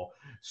article.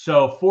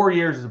 So 4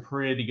 years is a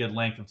pretty good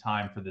length of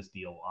time for this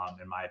deal,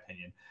 in my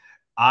opinion.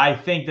 I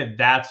think that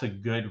that's a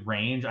good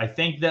range. I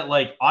think that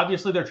like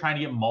obviously they're trying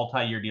to get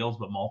multi-year deals,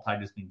 but multi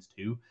just means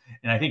two,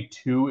 and I think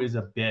two is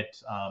a bit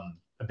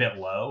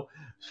low.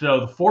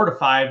 So the 4 to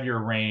 5 year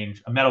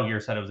range. A Metal Gear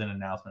said it was in an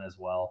announcement as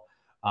well.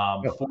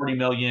 Oh, 40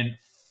 million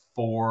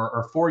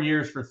for 4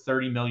 years for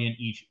 30 million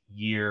each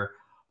year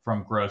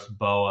from gross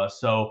BOA.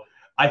 So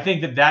I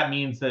think that that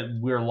means that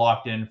we're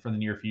locked in for the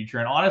near future.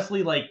 And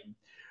honestly, like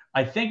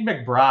I think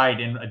McBride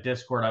in a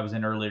Discord I was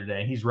in earlier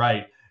today, he's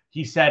right.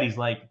 He said he's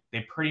like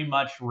they pretty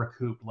much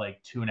recouped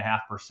like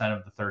 2.5%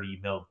 of the 30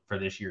 mil for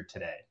this year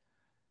today.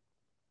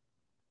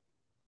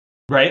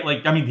 Right?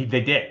 Like, I mean,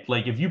 they did.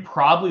 Like, if you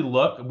probably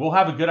look, we'll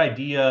have a good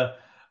idea.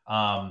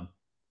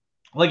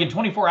 Like in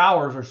 24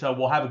 hours or so,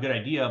 we'll have a good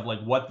idea of like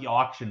what the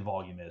auction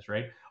volume is,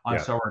 right? On yeah.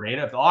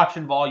 SorareData. If the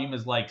auction volume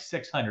is like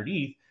 600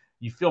 ETH,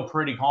 you feel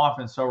pretty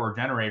confident Sorare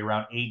generate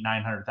around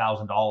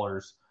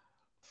 $800,000-900,000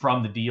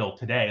 from the deal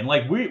today. And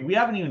like we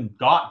haven't even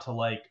got to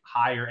like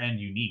higher end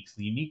uniques.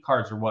 The unique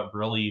cards are what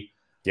really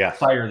Yes.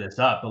 fire this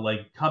up. But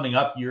like coming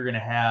up, you're gonna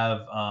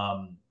have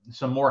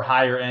some more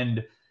higher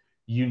end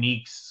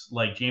uniques.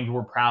 Like James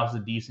Ward Prowse is a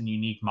decent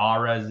unique.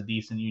 Mahrez is a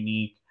decent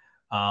unique.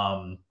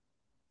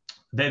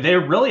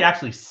 They're really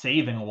actually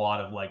saving a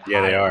lot of like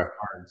Yeah, high they end are.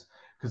 cards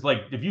because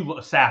like if you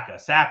look Saka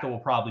will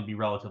probably be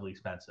relatively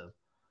expensive.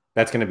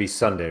 That's going to be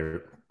Sunday,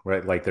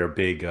 right? Like their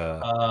big. They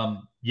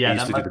Yeah,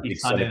 used that to do must the be big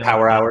Sunday Sunday. They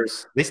power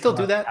hours. They still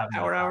do must be that having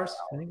their power power hours.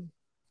 I think.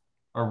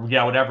 or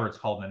yeah, whatever it's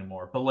called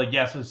anymore. But like,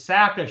 yeah, so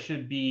Saka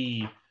should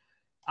be.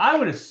 I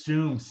would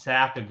assume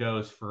Saka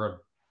goes for a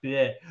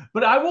bit,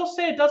 but I will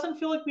say it doesn't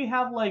feel like we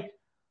have like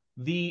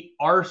the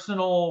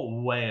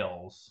Arsenal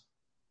whales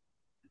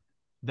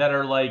that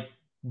are like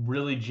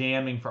really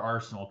jamming for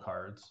Arsenal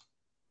cards.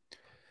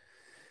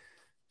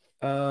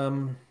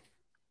 Um,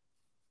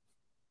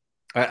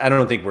 I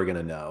don't think we're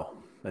gonna know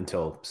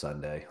until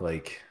Sunday.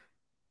 Like,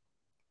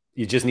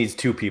 it just needs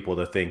two people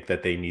to think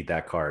that they need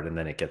that card, and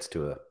then it gets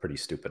to a pretty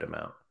stupid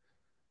amount.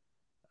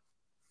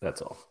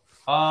 That's all.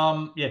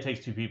 Yeah, it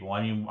takes two people.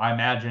 I mean, I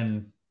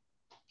imagine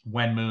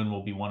When Moon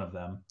will be one of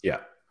them. Yeah.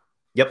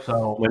 Yep.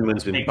 So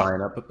Winman's it been takes.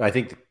 buying up. I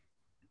think.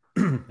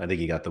 I think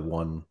he got the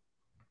one.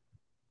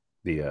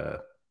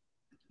 The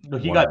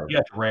Look, one. you got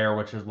the rare,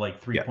 which is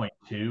like Yeah.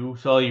 3.2.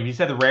 So if you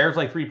said the rare is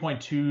like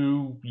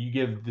 3.2, you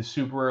give the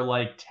super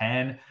like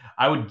 10.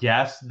 I would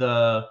guess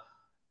the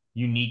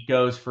unique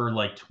goes for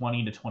like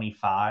 20 to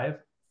 25.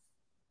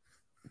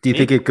 Do you Maybe.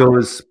 think it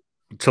goes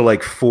to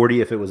like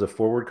 40 if it was a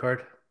forward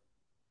card?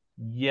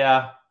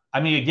 Yeah. I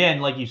mean, again,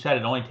 like you said,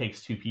 it only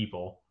takes two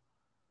people.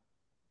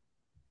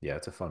 Yeah,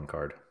 it's a fun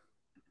card.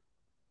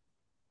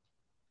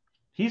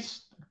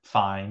 He's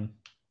fine,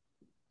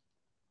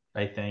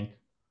 I think.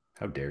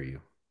 How dare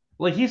you?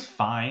 Like he's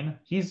fine.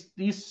 He's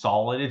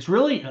solid. It's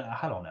really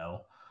I don't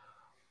know.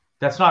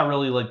 That's not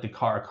really like the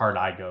card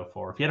I go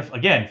for. If you had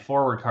again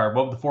forward card,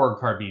 what would the forward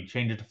card be?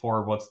 Change it to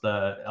forward. What's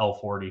the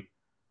L40?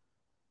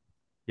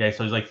 Yeah,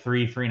 so he's like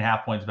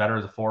 3.5 points better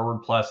as a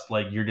forward. Plus,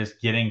 like you're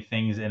just getting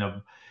things in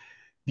a.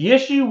 The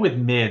issue with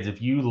mids,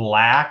 if you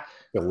lack,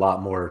 A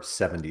lot more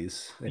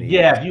 70s and 80s.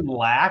 yeah, if you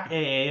lack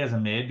AA as a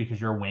mid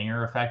because you're a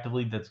winger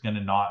effectively, that's going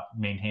to not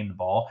maintain the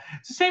ball.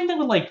 It's the same thing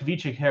with like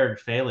Vicha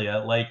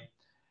Kvaratskhelia. Like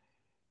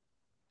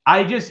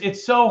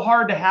it's so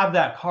hard to have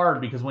that card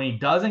because when he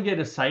doesn't get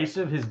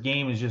decisive, his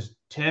game is just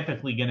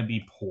typically going to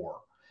be poor.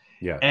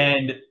 Yeah.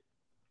 And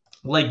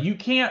like you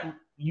can't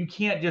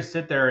just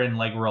sit there and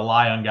like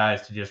rely on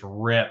guys to just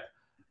rip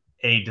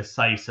a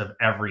decisive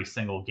every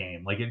single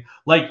game. What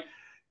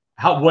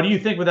do you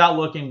think without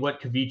looking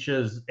what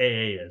Kavicha's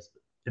AA is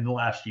in the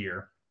last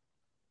year?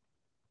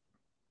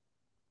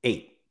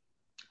 8.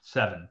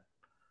 7.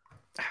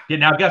 Yeah,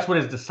 now guess what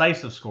his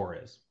decisive score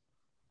is?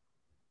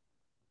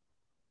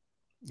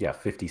 Yeah,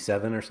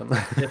 57 or something.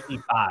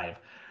 55.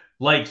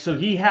 Like, so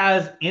he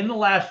has in the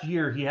last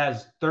year, he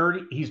has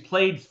 30, he's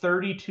played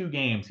 32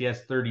 games, he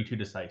has 32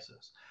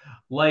 decisives.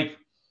 Like,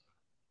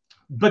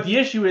 but the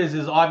issue is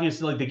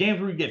obviously like the games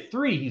where you get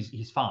 3,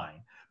 he's fine.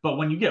 But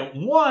when you get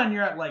 1,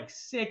 you're at like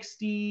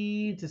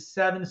 60 to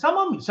 7. Some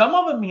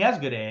of them he has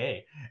good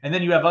AA. And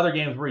then you have other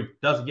games where he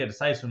doesn't get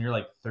decisive when you're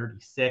like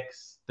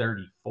 36,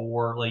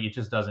 34. Like it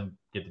just doesn't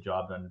get the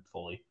job done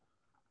fully.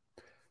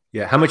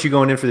 Yeah, how much you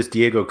going in for this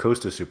Diego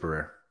Costa super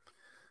rare?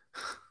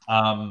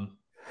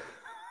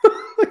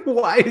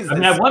 Why is I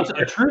mean, this?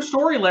 a true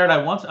story, Laird. I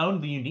once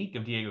owned the unique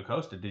of Diego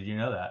Costa. Did you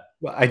know that?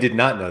 Well, I did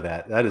not know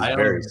that. That is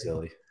very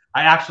silly.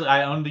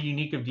 I owned the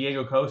unique of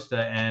Diego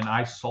Costa, and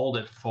I sold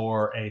it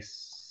for a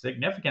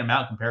significant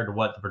amount compared to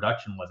what the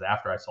production was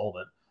after I sold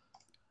it.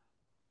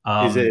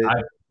 Is it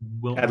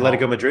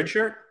Atletico Madrid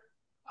shirt?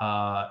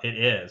 It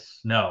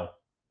is. No.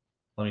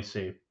 Let me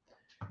see.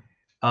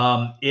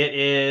 It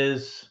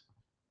is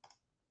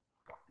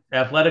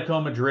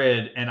Atletico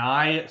Madrid, and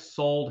I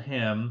sold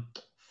him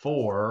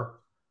for,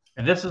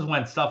 and this is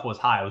when stuff was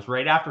high. It was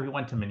right after he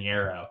went to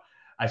Mineiro.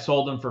 I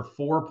sold him for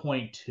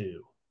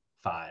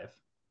 4.25.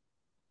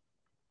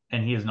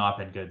 And he has not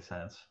been good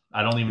since.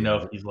 I don't even know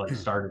if he's like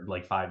started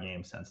like 5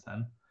 games since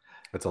then.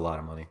 That's a lot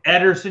of money.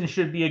 Ederson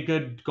should be a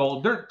good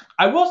goal.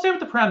 I will say with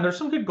the Prem, there's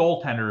some good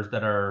goaltenders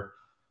that are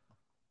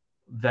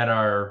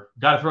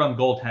got to throw in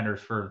goaltenders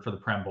for the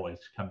Prem boys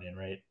coming in,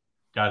 right?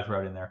 Got to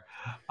throw it in there.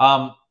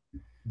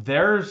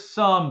 There's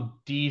some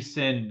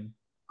decent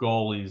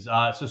goalies.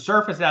 So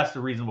Surface asked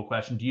a reasonable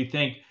question. Do you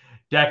think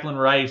Declan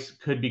Rice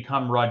could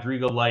become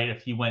Rodrigo Light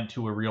if he went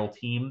to a real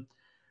team?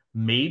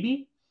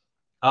 Maybe.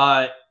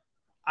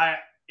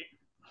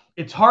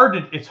 It's hard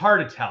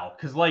to tell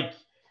because like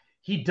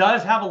he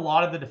does have a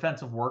lot of the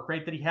defensive work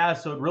rate that he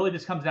has, so it really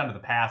just comes down to the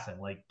passing.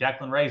 Like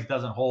Declan Rice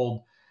doesn't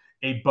hold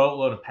a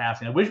boatload of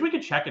passing. I wish we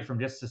could check it from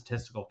just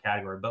statistical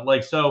category, but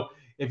like so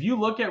if you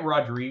look at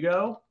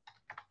Rodrigo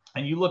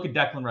and you look at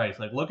Declan Rice,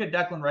 like look at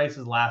Declan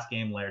Rice's last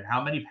game, Laird.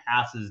 How many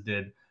passes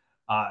did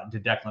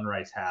Declan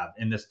Rice have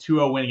in this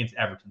 2-0 win against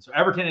Everton? So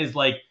Everton is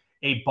like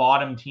a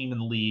bottom team in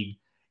the league,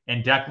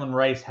 and Declan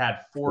Rice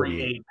had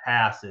 48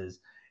 passes.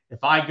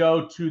 If I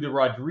go to the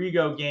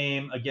Rodrigo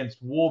game against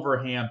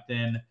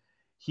Wolverhampton,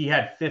 he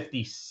had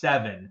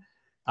 57.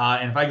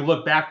 And if I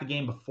look back the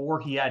game before,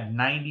 he had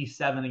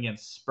 97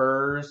 against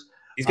Spurs.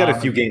 He's got a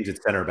few games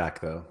at center back,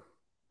 though.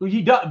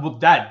 He does. Well,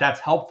 that's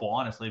helpful,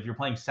 honestly. If you're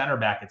playing center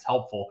back, it's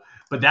helpful.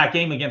 But that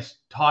game against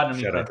Tottenham,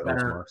 he played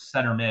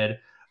center mid.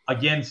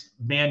 Against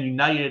Man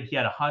United, he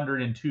had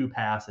 102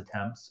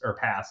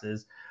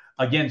 passes.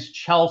 Against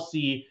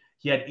Chelsea,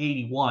 he had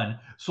 81.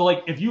 So,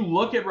 like, if you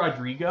look at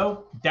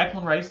Rodrigo,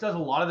 Declan Rice does a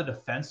lot of the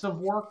defensive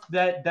work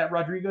that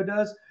Rodrigo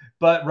does.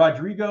 But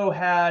Rodrigo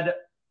had,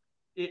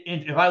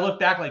 if I look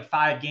back like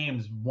 5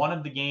 games, one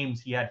of the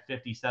games he had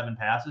 57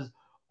 passes.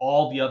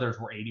 All the others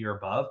were 80 or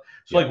above.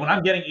 So, like, when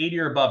I'm getting 80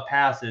 or above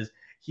passes,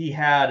 he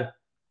had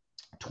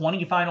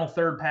 20 final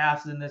third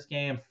passes in this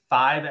game,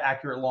 5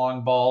 accurate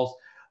long balls.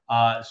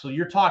 So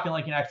you're talking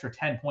like an extra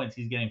 10 points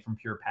he's getting from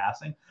pure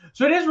passing.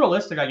 So it is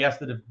realistic, I guess,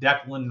 that if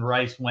Declan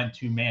Rice went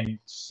to Man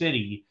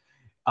City,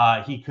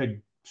 he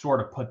could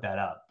sort of put that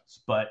up.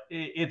 But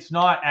it's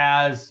not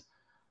as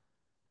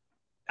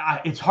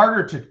it's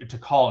harder to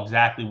call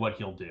exactly what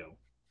he'll do.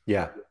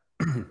 Yeah.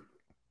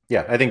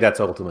 Yeah, I think that's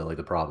ultimately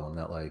the problem.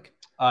 That like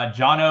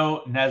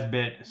Jono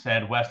Nesbitt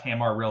said West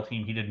Ham are a real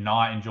team. He did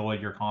not enjoy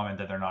your comment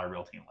that they're not a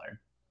real team, Laird.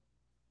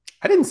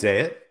 I didn't say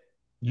it.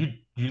 You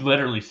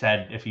literally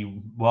said if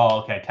he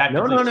okay,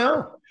 technically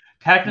no.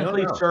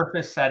 Technically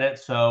Surface said it,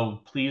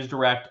 so please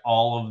direct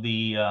all of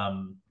the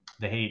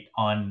hate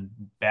on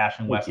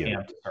bashing West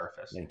Ham to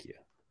Surface. Thank you.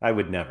 I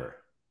would never.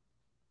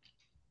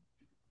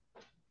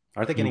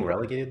 Aren't they getting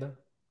relegated though?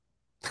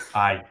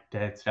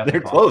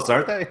 They're close,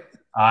 aren't they?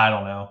 I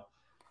don't know.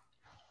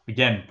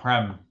 Again,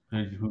 Prem,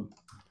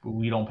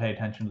 we don't pay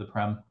attention to the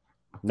Prem.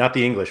 Not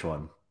the English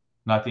one.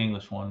 Not the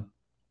English one.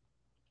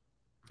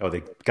 Oh,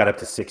 they got up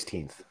to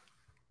 16th.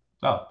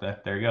 Oh,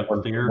 there you go.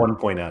 1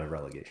 point out of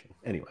relegation.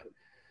 Anyway.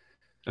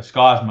 If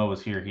Scosmo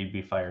was here, he'd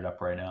be fired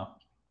up right now.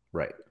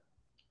 Right.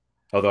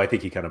 Although I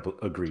think he kind of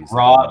agrees.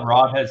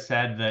 Rob has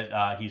said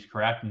that he's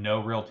correct.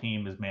 No real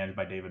team is managed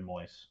by David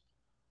Moyes.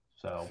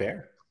 So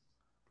fair.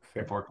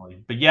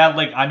 Unfortunately. But yeah,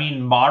 like, I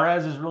mean,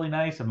 Mahrez is really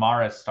nice. If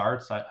Mahrez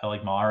starts, I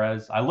like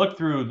Mahrez. I looked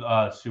through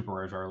Super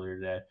Rares earlier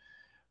today.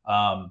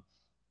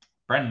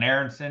 Brendan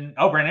Aronson.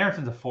 Oh, Brendan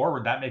Aronson's a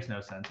forward. That makes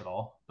no sense at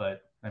all.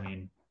 But, I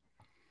mean,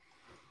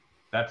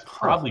 that's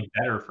probably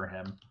better for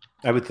him.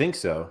 I would think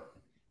so.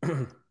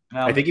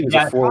 I think he was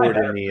a forward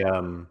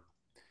in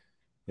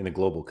the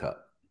Global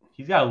Cup.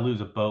 He's got to lose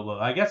a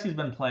boatload. I guess he's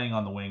been playing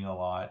on the wing a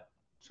lot.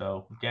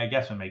 So yeah, I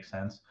guess it makes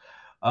sense.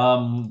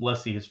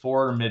 Let's see, his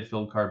forward or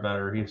midfield card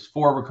better. His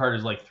forward card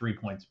is like 3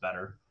 points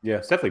better. Yeah,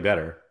 it's definitely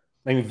better.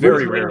 I mean, Blue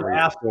very Tomatoes rarely is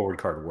a asked, forward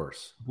card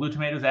worse. Blue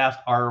Tomatoes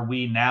asked, "Are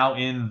we now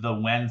in the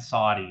when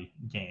Saudi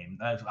game?"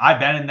 I've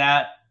been in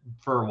that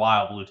for a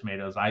while. Blue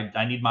Tomatoes.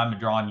 I need my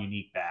Madron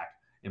unique back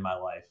in my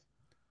life.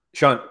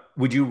 Sean,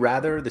 would you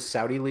rather the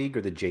Saudi League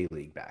or the J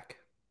League back?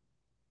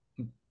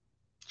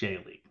 J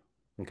League.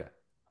 Okay.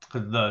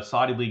 Because the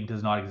Saudi League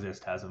does not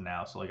exist as of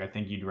now. So like I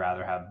think you'd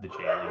rather have the J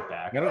League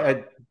back.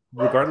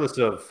 Regardless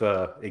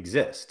of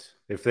exist,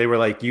 if they were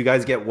like, you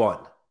guys get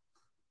one,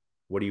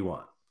 what do you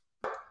want?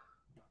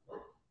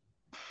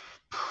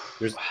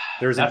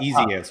 There's an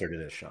easy answer to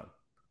this, Sean.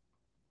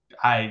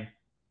 I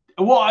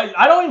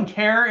don't even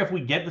care if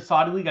we get the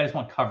Saudi League. I just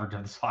want coverage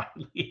of the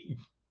Saudi League.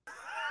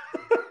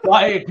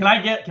 Why can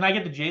I get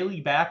the J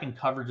League back and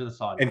coverage of the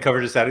Saudi and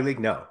coverage of Saudi League?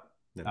 No.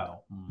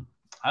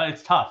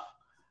 It's tough.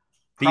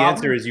 The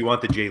answer is you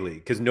want the J League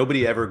because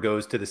nobody ever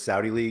goes to the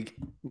Saudi League.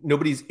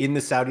 Nobody's in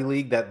the Saudi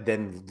League that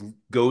then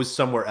goes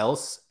somewhere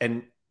else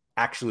and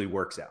actually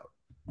works out.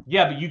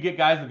 Yeah, but you get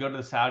guys that go to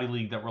the Saudi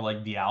League that were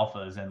like the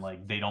alphas and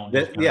like they don't.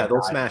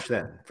 They'll smash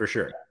then for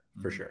sure,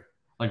 for sure.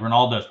 Like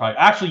Ronaldo's probably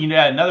actually.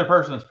 Another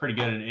person that's pretty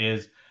good at it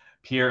is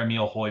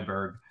Pierre-Emile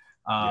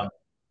Højbjerg.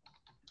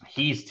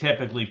 He's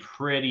typically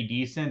pretty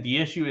decent. The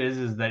issue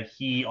is that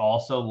he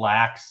also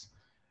lacks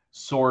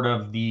sort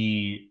of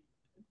the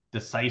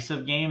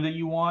decisive game that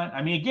you want.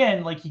 I mean,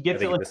 again, like he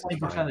gets it like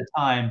 20% of the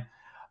time,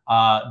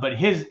 but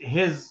his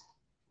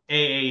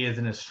AA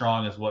isn't as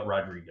strong as what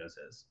Rodrigo's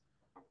is.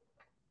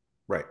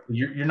 Right.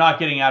 You're not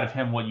getting out of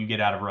him what you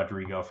get out of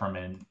Rodrigo from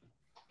an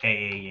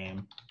AA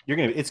game.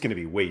 It's gonna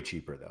be way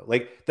cheaper though.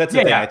 Like that's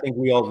the thing. I think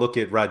we all look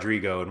at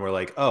Rodrigo and we're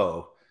like,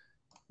 oh,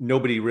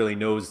 nobody really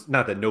knows.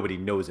 Not that nobody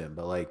knows him,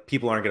 but like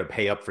people aren't gonna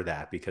pay up for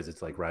that because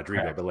it's like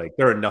Rodrigo. Correct. But like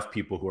there are enough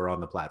people who are on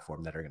the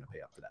platform that are gonna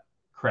pay up for that.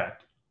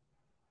 Correct.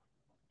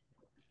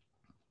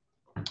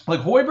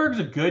 Like Højbjerg's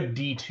a good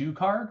D2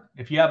 card.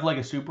 If you have like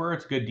a super,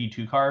 it's a good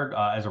D2 card.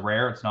 As a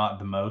rare, it's not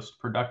the most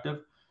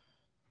productive.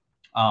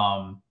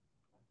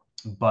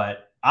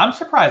 But I'm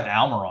surprised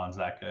Almiron's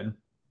that good.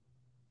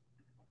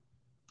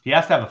 He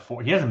has to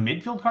have he has a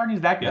midfield card and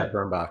he's that good. Yeah,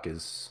 Bernbach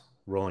is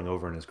rolling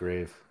over in his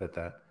grave at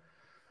that.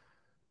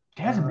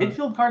 He has a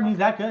midfield card and he's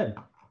that good.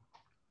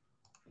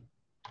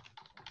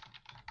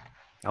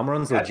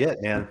 Almiron's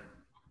legit, man.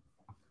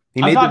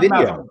 He made the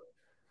video.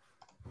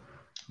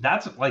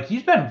 That's like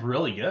he's been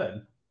really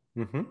good.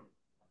 Mm-hmm.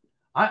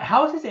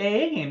 How is his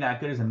AA game that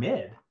good as a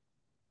mid?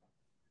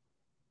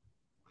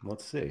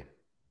 Let's see.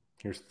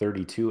 Here's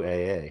 32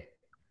 AA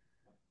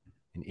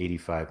in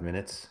 85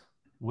 minutes.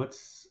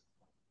 It's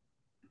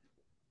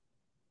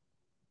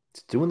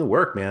doing the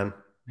work, man.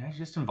 He's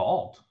just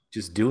involved.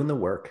 Just doing the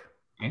work.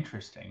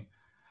 Interesting.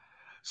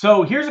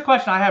 So here's a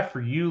question I have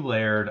for you,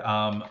 Laird.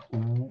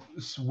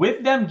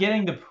 With them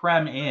getting the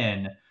Prem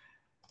in,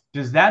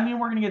 does that mean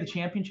we're going to get the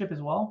championship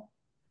as well?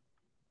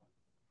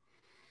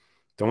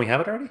 Don't we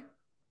have it already?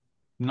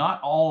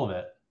 Not all of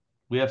it.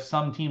 We have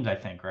some teams, I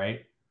think,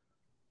 right?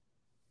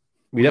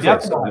 We definitely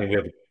have some.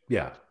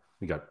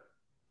 We got.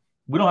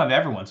 We don't have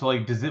everyone. So,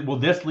 like, will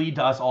this lead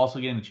to us also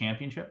getting the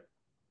championship?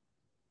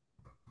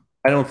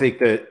 I don't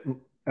think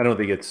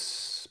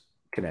it's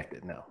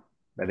connected. No,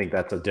 I think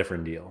that's a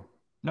different deal.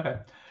 Okay,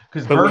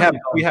 because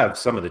we have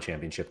some of the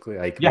championship.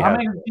 Like, how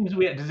many teams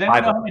we have? Does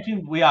anyone know how many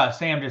teams we have?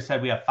 Sam just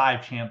said we have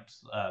 5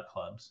 champs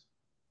clubs.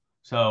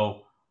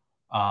 So,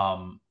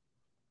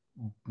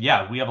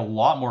 yeah, we have a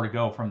lot more to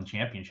go from the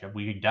championship.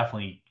 We could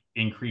definitely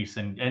increase,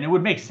 and it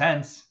would make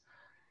sense.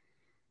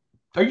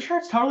 Are you sure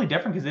it's totally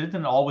different because it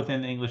isn't all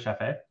within the English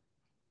FA?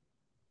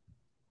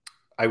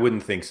 I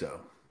wouldn't think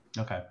so.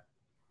 Okay.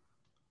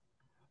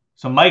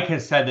 So Mike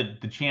has said that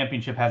the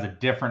championship has a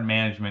different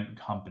management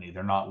company.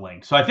 They're not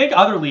linked. So I think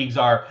other leagues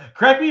are,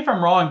 correct me if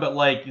I'm wrong, but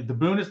like the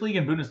Bundesliga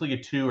and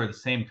Bundesliga 2 are the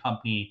same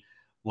company.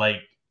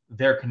 Like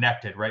they're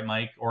connected, right,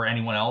 Mike? Or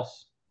anyone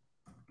else?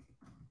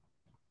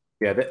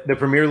 Yeah, the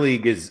Premier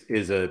League is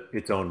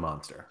its own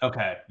monster.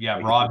 Okay. Yeah,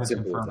 like, Rob has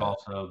confirmed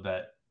also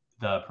that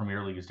the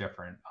Premier League is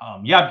different.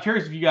 Yeah, I'm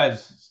curious if you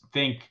guys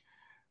think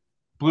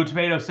Blue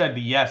Tomato said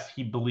that yes,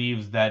 he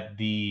believes that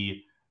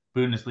the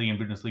Bundesliga and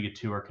Bundesliga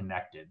 2 are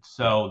connected.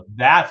 So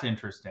that's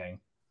interesting.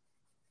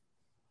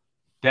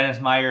 Dennis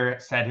Meyer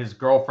said his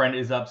girlfriend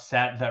is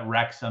upset that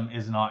Wrexham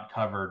is not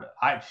covered.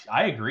 I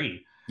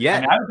agree. Yeah. I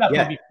mean, I would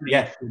definitely be pretty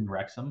interested in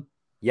Wrexham.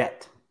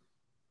 Let's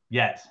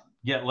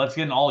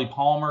get an Ollie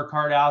Palmer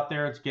card out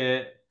there. Let's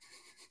get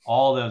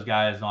all those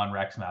guys on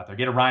Wrexham out there.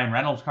 Get a Ryan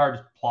Reynolds card,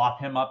 just plop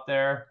him up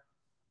there.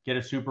 Get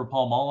a super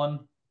Paul Mullen.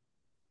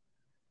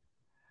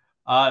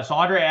 So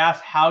Andre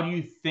asked, how do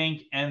you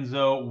think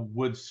Enzo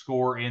would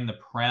score in the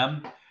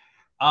Prem?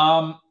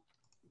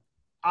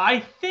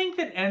 I think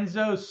that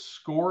Enzo's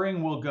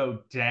scoring will go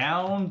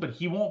down, but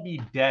he won't be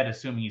dead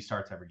assuming he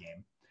starts every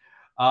game.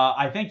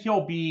 I think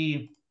he'll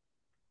be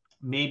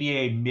maybe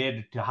a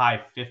mid to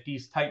high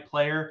 50s type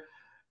player.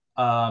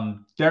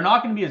 They're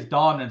not going to be as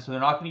dominant, so they're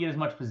not going to get as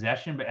much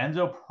possession, but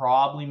Enzo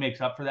probably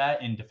makes up for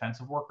that in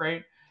defensive work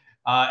rate.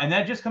 And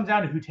that just comes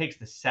down to who takes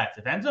the sets.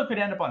 If Enzo could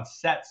end up on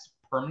sets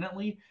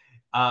permanently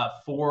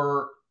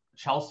for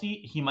Chelsea,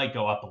 he might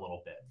go up a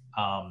little bit.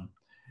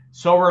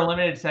 Sorare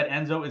Limited said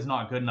Enzo is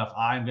not good enough.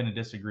 I'm going to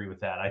disagree with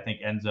that. I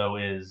think Enzo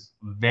is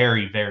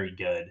very, very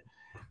good.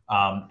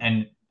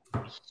 And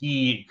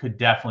he could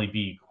definitely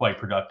be quite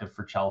productive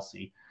for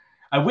Chelsea.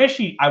 I wish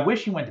he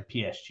went to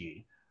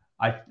PSG.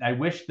 I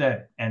wish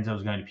that Enzo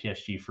was going to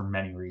PSG for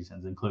many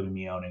reasons, including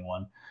me owning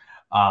one.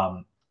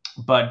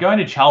 But going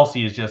to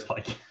Chelsea is just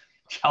like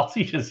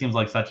Chelsea just seems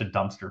like such a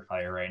dumpster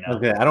fire right now.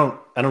 Okay, I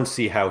don't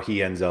see how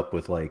he ends up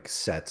with like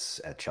sets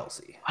at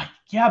Chelsea.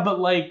 Yeah, but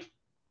like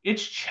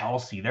it's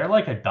Chelsea. They're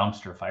like a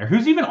dumpster fire.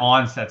 Who's even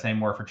on sets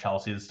anymore for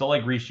Chelsea? It's still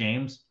like Reece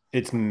James.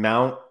 It's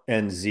Mount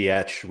and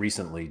Ziyech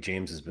recently.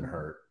 James has been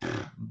hurt.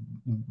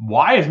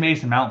 Why is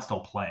Mason Mount still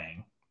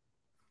playing?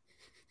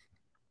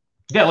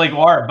 Yeah, like,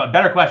 but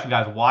better question,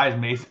 guys. Why is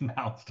Mason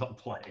Mount still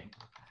playing?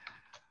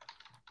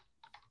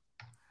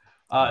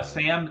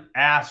 Sam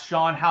asked,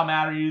 Sean, how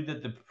mad are you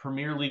that the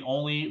Premier League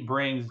only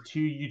brings 2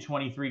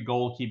 U23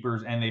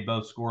 goalkeepers and they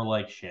both score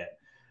like shit?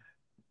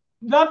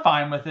 Not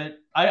fine with it.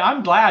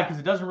 I'm glad because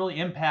it doesn't really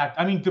impact.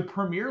 I mean, the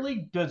Premier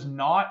League does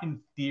not, in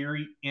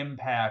theory,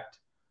 impact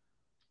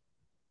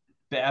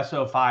the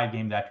SO5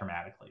 game that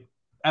dramatically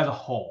as a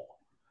whole.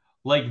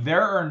 Like,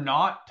 there are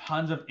not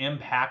tons of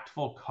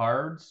impactful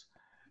cards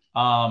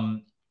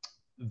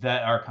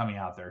that are coming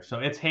out there. So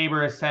it's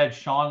Haber has said,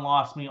 Sean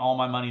lost me all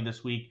my money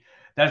this week.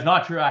 That is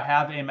not true. I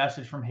have a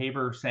message from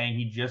Haber saying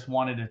he just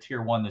wanted a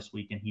tier 1 this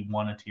week and he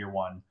won a tier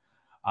 1.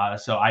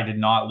 So I did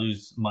not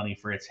lose money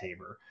for It's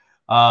Haber.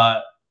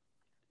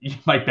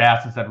 Mike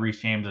Basson said Reece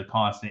James a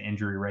constant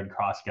injury Red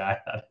Cross guy.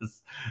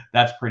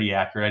 That's pretty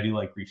accurate. I do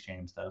like Reece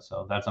James though,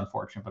 so that's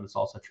unfortunate, but it's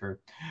also true.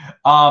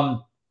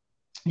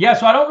 Yeah,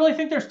 so I don't really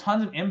think there's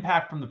tons of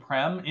impact from the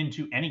Prem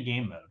into any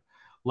game mode.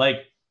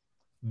 Like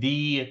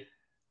the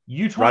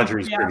U23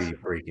 Rodri is pretty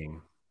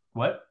breaking.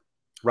 What?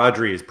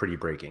 Rodri is pretty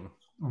breaking.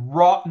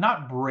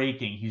 Not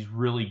breaking. He's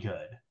really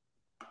good.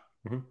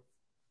 Mm-hmm.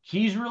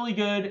 He's really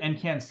good, and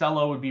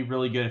Cancelo would be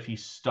really good if he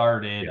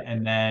started. Yeah.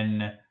 And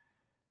then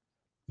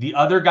the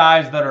other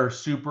guys that are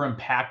super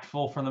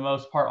impactful for the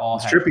most part all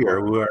have Trippier,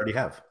 who we already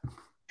have.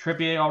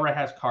 Trippier already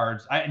has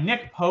cards.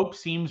 Nick Pope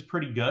seems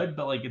pretty good,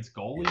 but like it's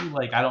goalie.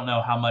 Like I don't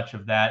know how much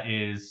of that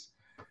is.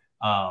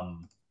 I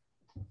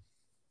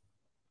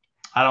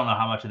don't know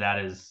how much of that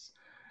is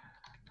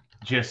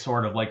just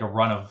sort of like a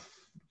run of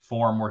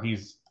form where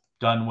he's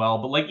done well.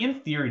 But like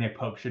in theory, Nick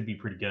Pope should be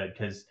pretty good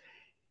because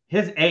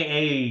his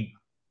AA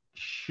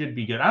should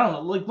be good. I don't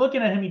know. Like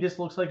looking at him, he just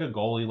looks like a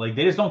goalie. Like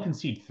they just don't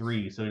concede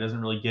 3, so he doesn't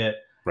really get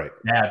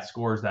bad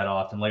scores that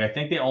often. Like I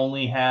think he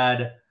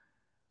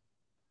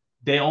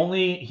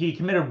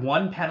committed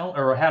 1 penalty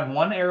or had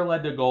 1 error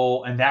led to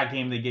goal, and that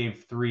game they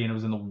gave 3, and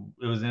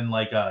it was in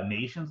like a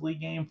Nations League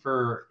game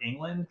for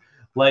England.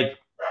 Like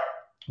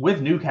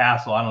with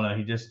Newcastle, I don't know.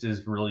 He just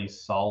is really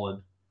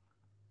solid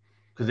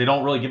because they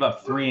don't really give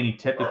up 3, and he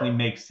typically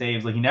makes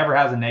saves. Like he never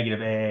has a negative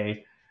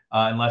AA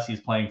unless he's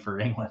playing for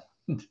England.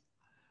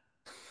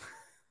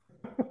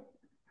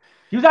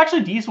 He was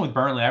actually decent with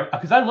Burnley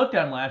because I looked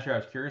at him last year. I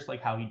was curious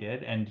like how he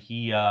did, and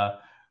he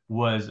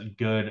was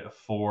good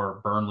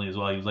for Burnley as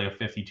well. He was like a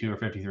 52 or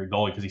 53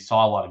 goalie because he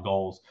saw a lot of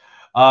goals.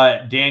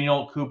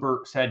 Daniel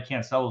Cooper said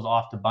Cancelo's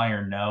off to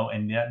Bayern. No,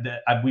 and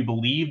we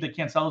believe that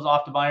Cancelo's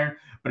off to Bayern,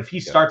 but if he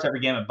starts every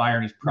game at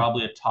Bayern, he's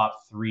probably a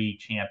top 3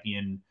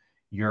 champion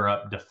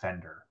Europe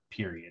defender,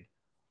 period.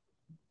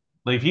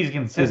 Like if he's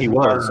consistent, he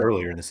was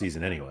earlier in the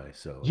season anyway.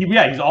 So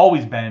he's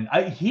always been.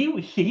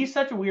 He's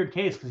such a weird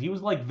case because he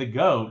was like the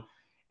GOAT,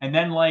 and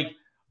then like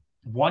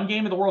one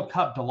game of the World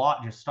Cup,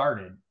 Dalot just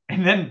started,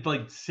 and then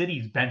like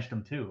City's benched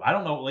him too. I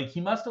don't know. Like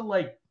he must have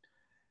like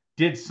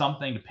did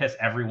something to piss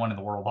everyone in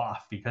the world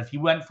off because he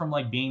went from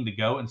like being the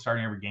GOAT and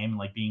starting every game and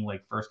like being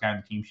like first guy on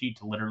the team sheet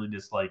to literally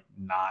just like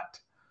not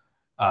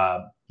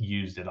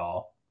used at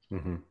all.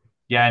 Mm-hmm.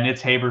 Yeah, and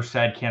it's Haber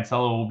said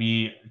Cancelo will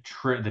be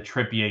the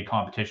Trippier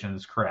competition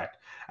is correct.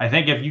 I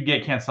think if you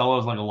get Cancelo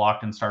as like a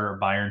locked-in starter at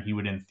Bayern, he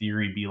would in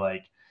theory be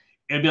like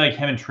it'd be like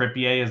him and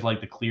Trippier as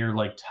like the clear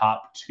like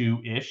top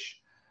 2-ish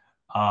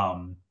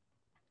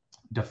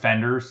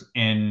defenders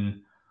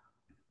in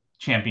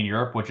Champion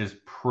Europe, which is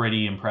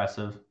pretty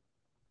impressive.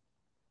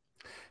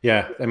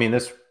 Yeah, I mean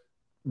this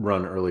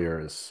run earlier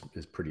is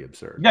pretty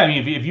absurd. Yeah, I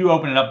mean if you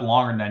open it up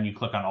longer and then you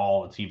click on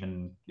all,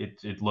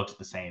 it looks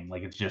the same.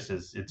 Like it's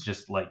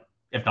just like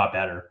if not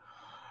better.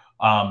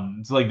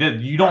 So like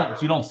you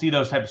don't see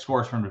those type of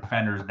scores from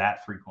defenders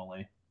that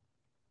frequently.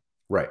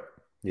 Right.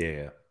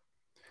 Yeah.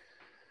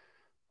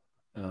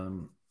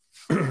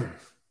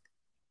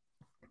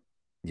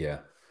 Yeah.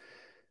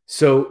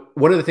 So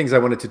one of the things I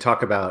wanted to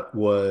talk about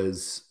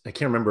was, I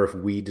can't remember if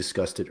we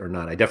discussed it or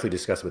not. I definitely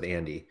discussed it with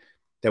Andy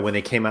that when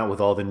they came out with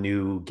all the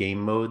new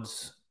game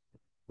modes,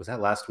 was that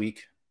last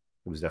week?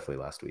 It was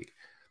definitely last week.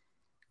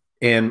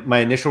 And my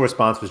initial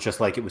response was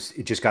just like,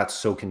 it just got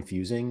so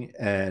confusing.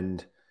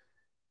 And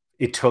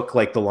it took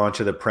like the launch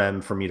of the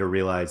Prem for me to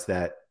realize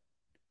that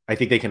I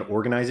think they can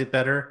organize it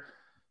better,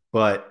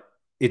 but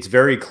it's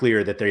very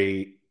clear that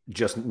they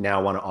just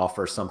now want to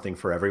offer something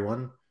for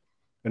everyone.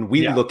 And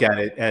we Yeah. look at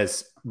it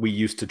as we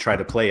used to try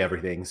to play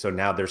everything. So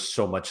now there's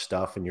so much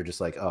stuff, and you're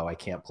just like, oh, I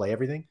can't play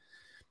everything.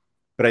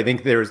 But I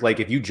think there's like,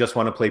 if you just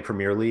want to play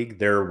Premier League,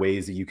 there are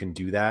ways that you can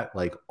do that,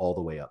 like all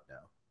the way up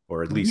now,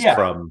 or at least Yeah.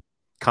 from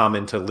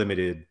common to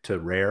limited to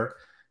rare.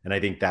 And I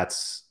think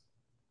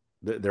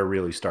they're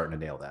really starting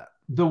to nail that.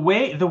 The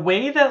way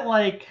that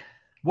like,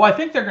 well, I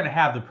think they're going to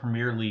have the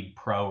Premier League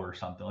Pro or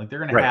something. Like they're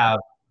going to Right. have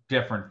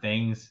different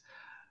things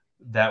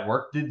that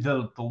work.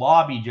 The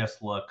lobby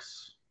just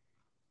looks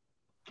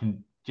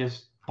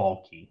just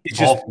bulky. It's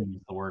just, Bulky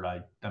is the word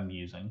I'm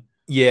using.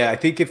 yeah, I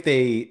think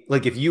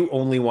if you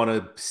only want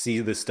to see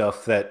the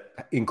stuff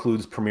that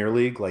includes Premier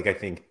League, like I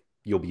think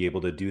you'll be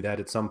able to do that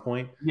at some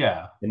point.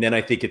 Yeah. And then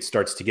I think it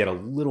starts to get a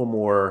little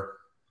more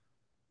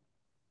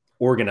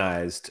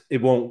organized.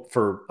 It won't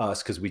for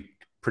us because we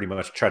pretty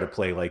much try to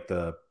play like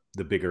the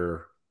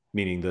bigger,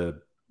 meaning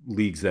the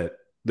leagues that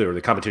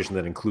the competition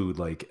that include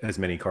like as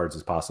many cards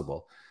as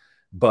possible.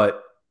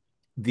 But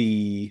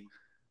the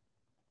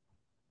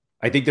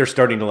I think they're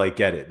starting to like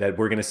get it that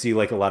we're going to see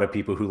like a lot of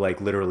people who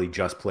like literally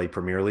just play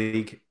Premier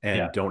League Yeah.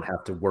 and don't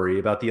have to worry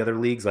about the other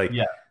leagues. Like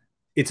Yeah.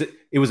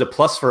 it was a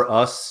plus for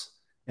us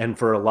and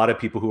for a lot of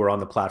people who were on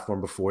the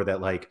platform before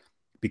that, like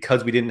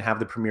because we didn't have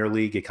the Premier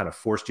League, it kind of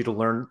forced you to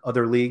learn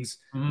other leagues.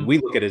 And Mhm. we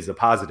look at it as a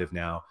positive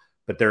now,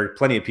 but there are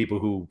plenty of people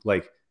who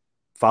like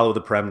follow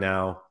the Prem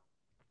now,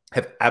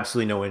 have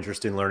absolutely no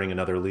interest in learning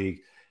another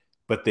league,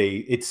 but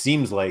it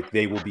seems like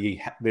there will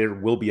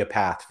be a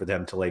path for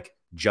them to like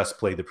just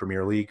play the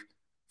Premier League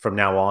from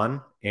now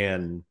on,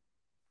 and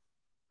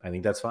I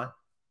think that's fine.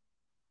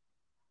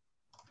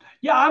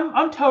 Yeah,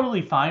 I'm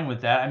totally fine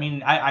with that. I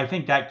mean, I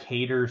think that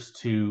caters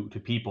to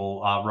people.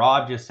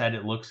 Rob just said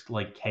it looks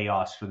like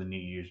chaos for the new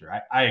user.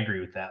 I agree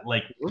with that.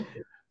 Like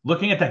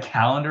looking at the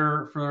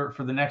calendar for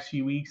the next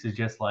few weeks is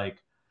just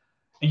like,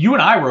 you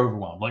and I were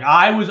overwhelmed. Like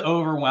I was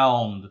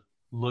overwhelmed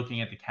looking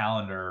at the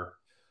calendar,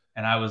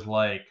 and I was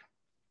like,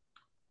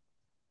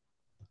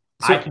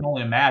 I So can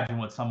only imagine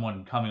what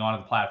someone coming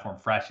onto the platform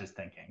fresh is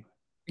thinking.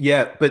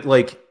 yeah, but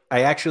like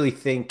I actually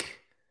think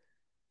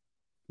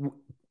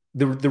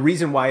the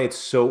reason why it's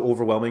so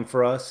overwhelming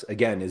for us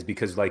again is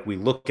because like we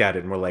look at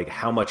it and we're like,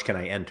 how much can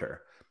I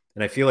enter?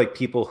 And I feel like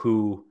people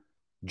who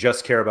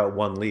just care about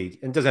one league,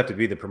 and it doesn't have to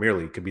be the Premier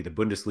League, it could be the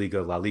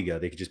Bundesliga, La Liga.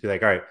 They could just be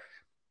like, all right,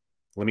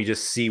 let me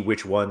just see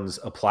which ones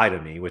apply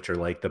to me, which are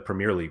like the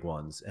Premier League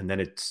ones. And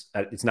then it's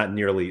not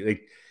nearly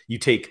like you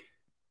take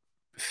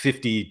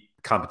 50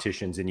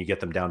 competitions and you get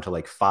them down to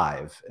like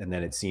 5, and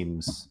then it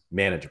seems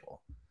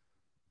manageable.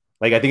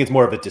 Like I think it's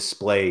more of a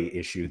display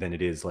issue than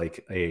it is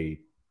like a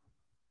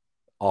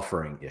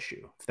offering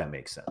issue, if that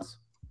makes sense.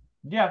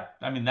 Yeah,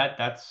 I mean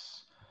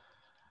that's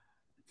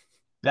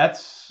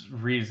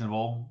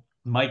reasonable.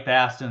 Mike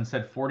Baston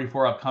said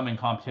 44 upcoming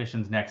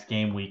competitions next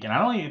game week, and I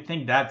don't even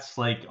think that's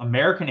like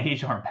American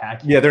Asia aren't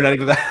back Yeah, yet. they're not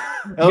even that.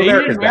 Oh, Maybe in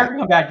America's back. America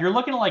come back. You're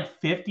looking at like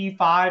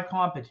 55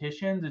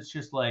 competitions. It's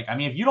just like, I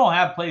mean, if you don't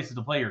have places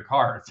to play your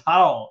cards, I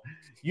don't.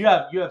 You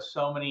have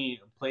so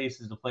many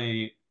places to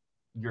play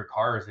your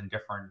cards in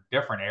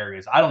different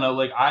areas. I don't know.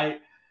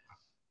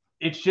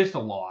 It's just a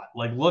lot.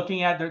 Like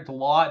looking at there's a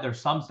lot.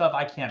 There's some stuff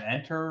I can't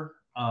enter.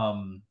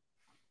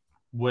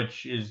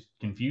 Which is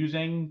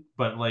confusing,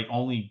 but like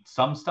only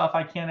some stuff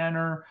I can't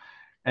enter.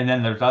 And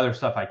then there's other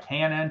stuff I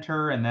can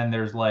enter. And then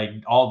there's like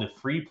all the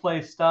free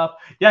play stuff.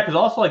 Yeah, because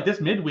also like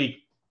this midweek,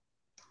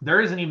 there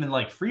isn't even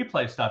like free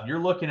play stuff. You're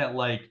looking at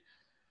like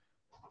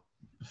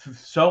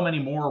so many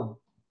more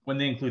when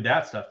they include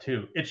that stuff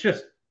too. It's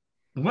just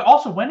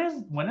also when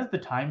is the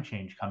time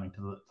change coming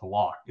to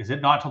lock? Is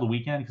it not till the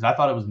weekend? Because I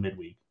thought it was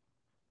midweek.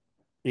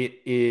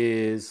 It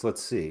is,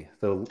 let's see.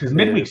 Because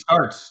midweek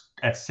starts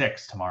at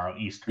 6 tomorrow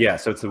Eastern. Yeah,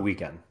 so it's the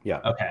weekend. Yeah.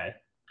 Okay.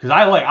 Because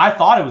I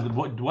thought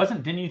it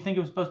wasn't. Didn't you think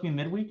it was supposed to be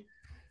midweek?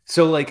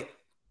 So like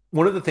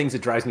one of the things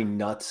that drives me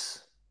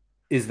nuts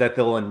is that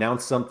they'll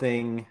announce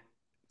something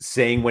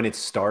saying when it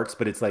starts,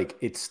 but it's like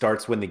it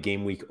starts when the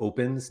game week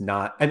opens,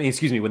 not I mean,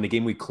 excuse me, when the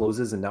game week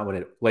closes and not when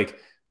it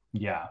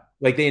Yeah.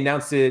 like they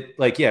announced it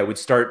like, yeah, it would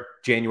start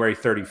January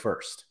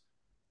 31st,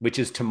 which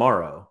is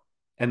tomorrow.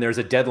 And there's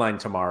a deadline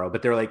tomorrow,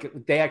 but they're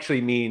like, they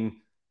actually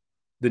mean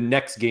the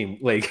next game,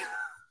 like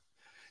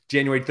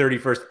January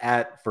 31st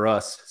at, for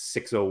us,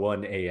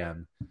 6:01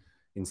 a.m.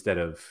 instead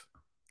of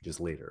just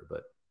later.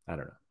 But I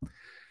don't know.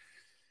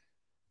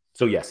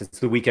 So yes, it's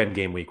the weekend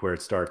game week where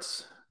it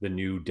starts the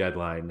new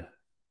deadline,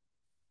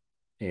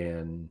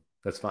 and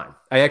that's fine.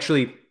 I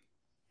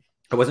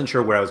wasn't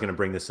sure where I was going to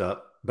bring this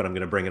up, but I'm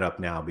going to bring it up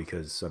now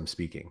because I'm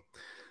speaking.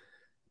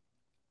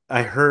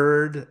 I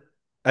heard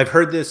I've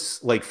heard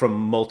this like from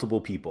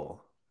multiple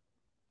people,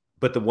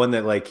 but the one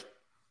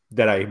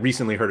that I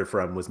recently heard it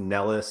from was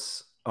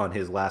Nellis on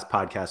his last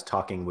podcast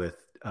talking with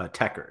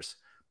techers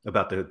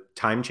about the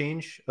time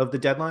change of the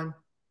deadline,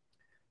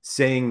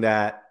 saying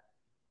that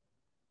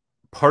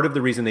part of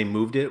the reason they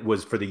moved it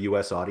was for the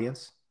US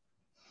audience,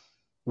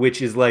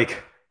 which is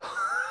like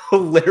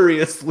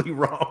hilariously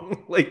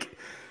wrong. Like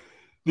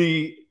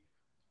the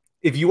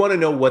if you want to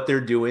know what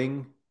they're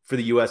doing for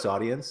the US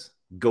audience,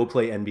 go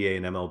play NBA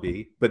and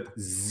MLB. But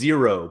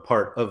zero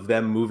part of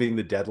them moving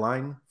the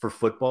deadline for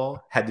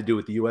football had to do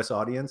with the US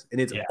audience. And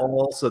it's Yeah.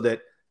 all so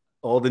that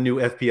all the new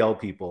FPL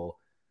people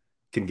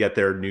can get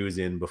their news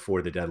in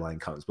before the deadline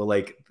comes. But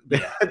like,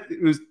 Yeah.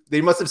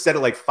 they must have said it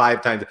like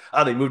 5 times.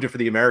 Oh, they moved it for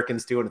the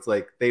Americans too, and it's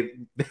like they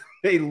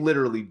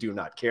literally do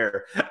not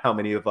care how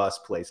many of us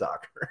play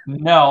soccer.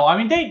 No, I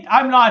mean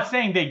I'm not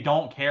saying they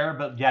don't care,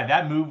 but yeah,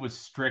 that move was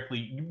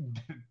strictly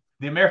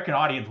the American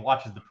audience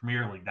watches the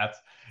Premier League.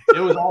 It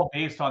was all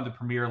based on the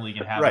Premier League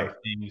and having Right.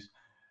 things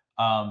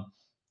um,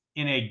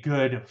 in a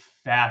good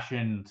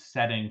fashion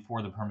setting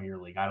for the Premier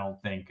League. I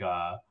don't think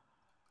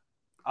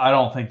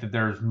that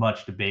there's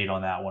much debate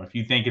on that one. If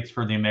you think it's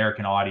for the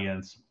American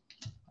audience,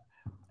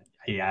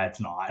 yeah,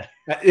 it's not.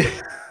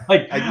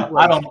 Like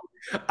I don't.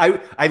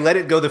 I let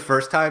it go the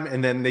first time,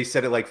 and then they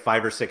said it like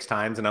 5 or 6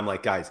 times, and I'm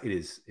like, guys, it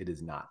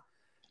is not.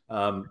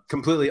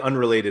 Completely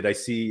unrelated. I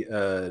see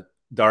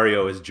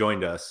Dario has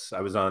joined us.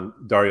 I was on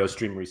Dario's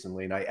stream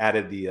recently, and I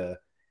added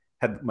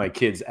had my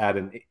kids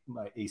add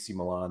my AC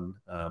Milan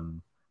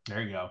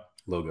There you go.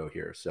 logo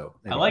here. So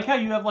anyway. I like how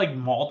you have like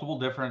multiple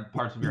different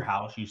parts of your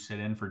house you sit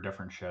in for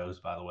different shows,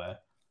 by the way.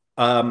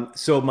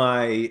 So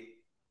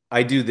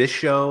I do this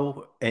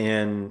show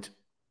and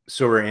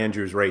Sorare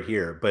Andrews right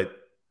here, but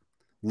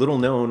a little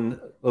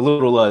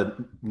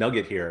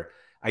nugget here.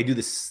 I do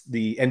the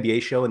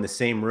NBA show in the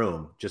same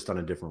room, just on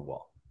a different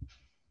wall.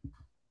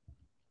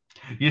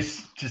 You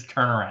just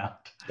turn around.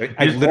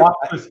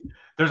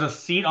 There's a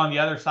seat on the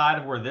other side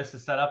of where this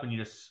is set up, and you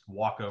just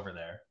walk over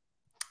there.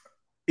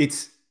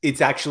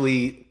 It's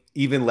actually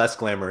even less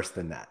glamorous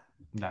than that.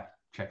 That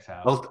checks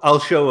out. I'll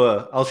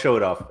show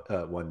it off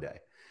one day.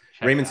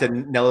 Raymond said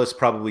Nellis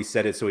probably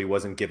said it so he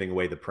wasn't giving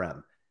away the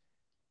Prem.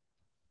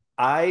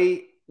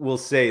 I will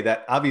say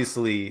that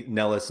obviously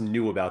Nellis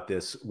knew about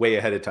this way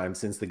ahead of time,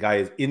 since the guy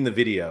is in the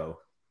video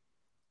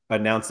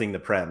announcing the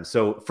Prem.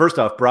 So first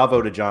off,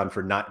 bravo to John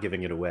for not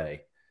giving it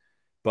away.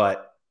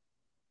 But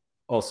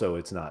also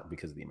it's not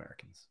because of the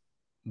Americans.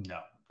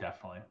 No,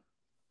 definitely.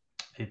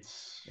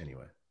 It's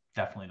anyway.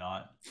 Definitely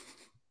not.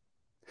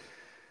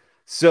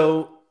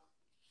 So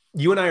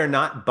you and I are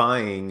not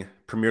buying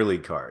Premier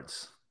League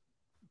cards,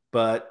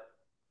 but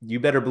you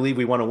better believe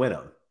we want to win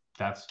them.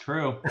 That's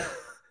true.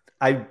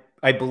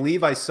 I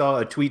believe I saw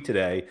a tweet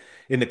today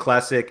in the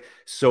classic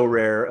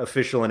Sorare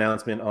official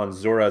announcement on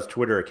Zora's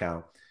Twitter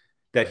account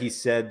that he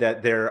said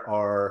that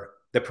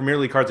the Premier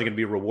League cards are going to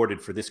be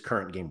rewarded for this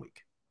current game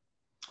week.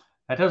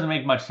 That doesn't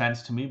make much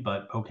sense to me,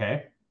 but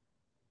okay.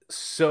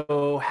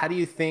 So how do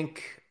you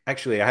think,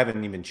 actually, I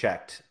haven't even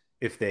checked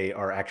if they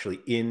are actually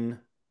in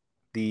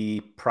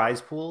the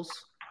prize pools.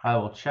 I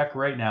will check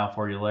right now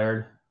for you,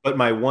 Laird. But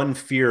my one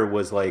fear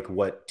was like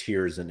what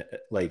tiers and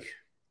like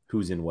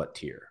who's in what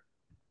tier.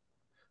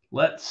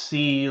 Let's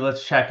see.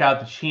 Let's check out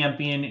the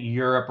Champion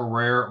Europe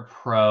Rare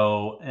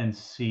Pro and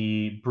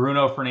see.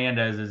 Bruno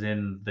Fernandes is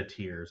in the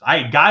tiers.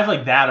 Guys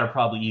like that are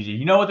probably easier.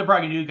 You know what they're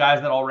probably gonna do? Guys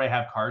that already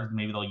have cards,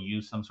 maybe they'll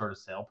use some sort of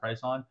sale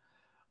price on.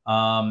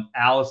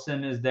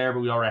 Allison is there,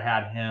 but we already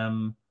had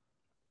him.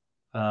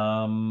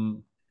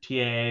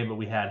 TAA, but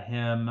we had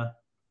him.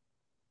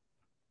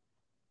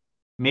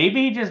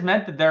 Maybe he just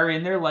meant that they're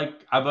in there.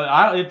 Like,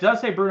 but it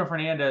does say Bruno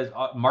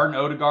Fernandes. Martin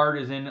Odegaard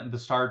is in the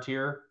star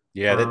tier.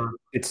 Yeah,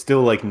 it's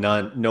still like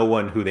no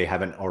one who they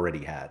haven't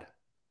already had.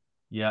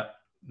 Yep.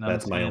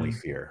 That's my only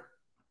fear.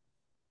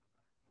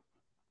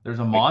 There's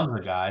a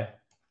Monza guy.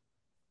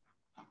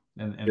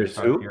 In there's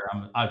who? Here.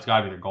 It's got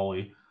to be their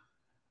goalie.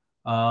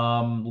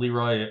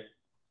 Leroy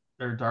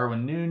or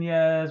Darwin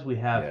Nunez. We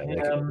have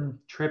him.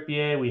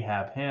 Trippier. We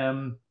have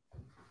him.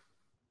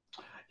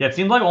 Yeah, it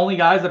seems like only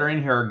guys that are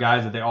in here are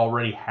guys that they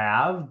already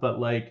have. But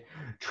like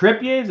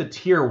Trippier is a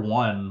tier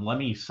 1. Let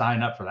me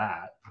sign up for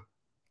that.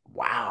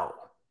 Wow.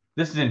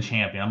 This is in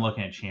Champion. I'm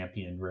looking at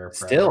Champion Rare.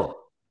 Still.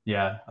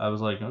 Yeah, I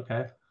was like,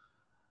 okay.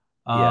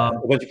 Yeah,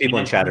 a bunch of people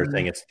in chat are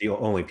saying it's the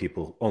only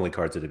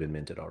cards that have been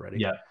minted already.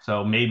 Yeah,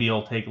 so maybe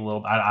it'll take a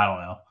little. I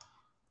don't know.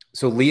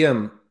 So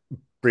Liam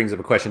brings up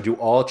a question: do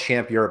all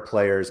Champ Europe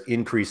players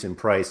increase in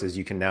price as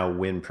you can now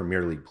win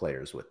Premier League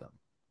players with them?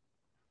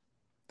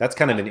 That's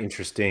kind of an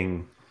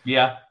interesting.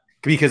 Yeah,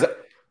 because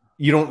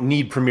you don't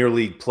need Premier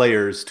League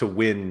players to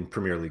win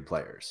Premier League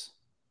players,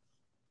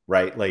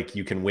 right? Like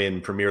you can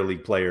win Premier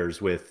League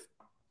players with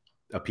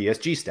a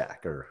PSG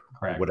stack or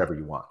whatever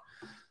you want.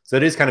 So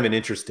it is kind of an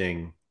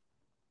interesting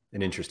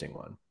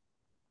one.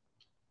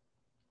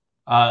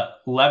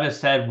 Levis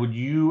said, would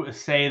you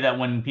say that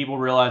when people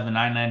realize the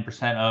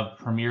 99% of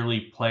Premier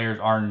League players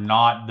are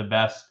not the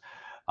best,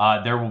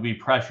 there will be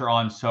pressure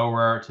on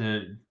Sorare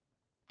to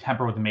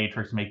temper with the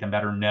Matrix and make them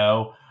better?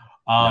 No.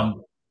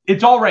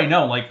 It's already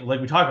known. Like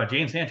we talked about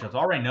Jadon Sancho, it's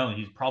already known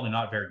he's probably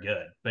not very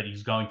good, but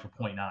he's going for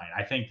 0.9.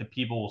 I think that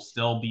people will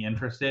still be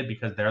interested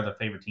because they're the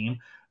favorite team.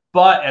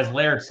 But as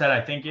Laird said,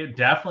 I think it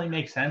definitely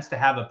makes sense to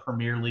have a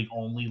Premier League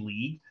only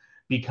league,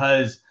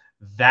 because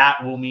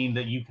that will mean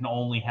that you can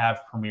only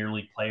have Premier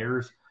League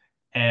players.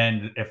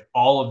 And if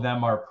all of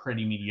them are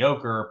pretty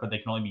mediocre, but they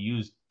can only be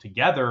used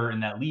together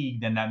in that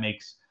league, then that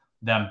makes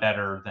them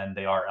better than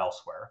they are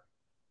elsewhere.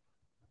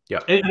 Yeah.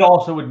 It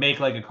also would make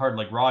like a card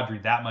like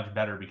Rodri that much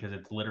better because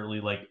it's literally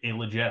like a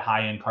legit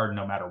high-end card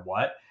no matter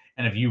what.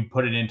 And if you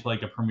put it into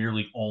like a Premier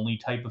League only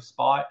type of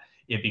spot,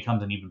 it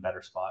becomes an even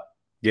better spot.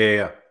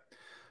 Yeah.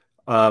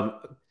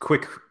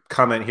 Quick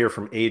comment here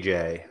from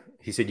AJ.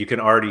 He said you can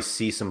already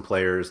see some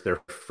players,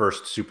 their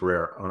first super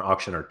rare on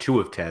auction are 2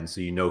 of 10, so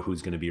you know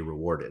who's going to be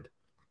rewarded.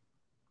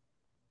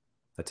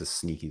 That's a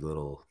sneaky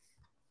little.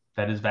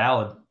 That is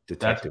valid. That's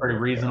Detective pretty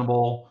work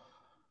there.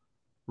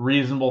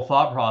 reasonable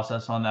thought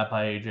process on that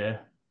by AJ.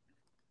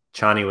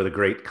 Chani with a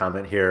great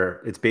comment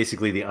here. It's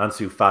basically the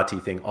Ansu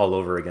Fati thing all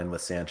over again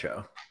with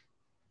Sancho.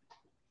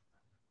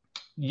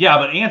 Yeah,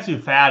 but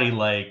Ansu Fati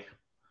like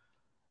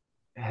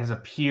has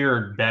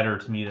appeared better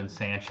to me than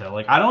Sancho.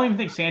 Like I don't even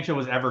think Sancho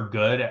was ever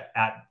good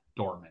at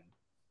Dortmund.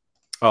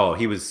 Oh,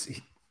 he was.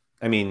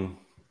 I mean,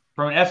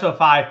 from an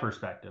SO5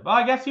 perspective, well,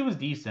 I guess he was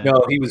decent.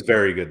 No, he was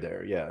very good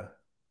there. Yeah,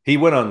 he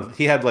went on.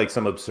 He had like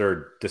some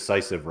absurd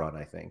decisive run,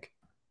 I think.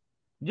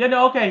 Yeah,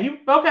 no, okay,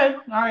 okay,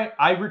 all right.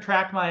 I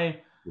retract my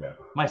Yeah.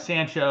 my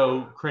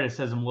Sancho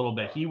criticism a little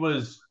bit. He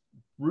was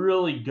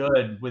really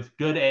good with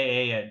good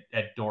AA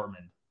at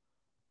Dortmund.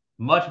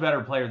 Much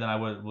better player than I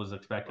was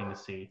expecting to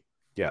see.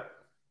 Yeah.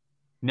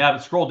 Now,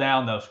 but scroll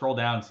down though. Scroll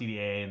down and see the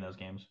AA in those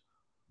games.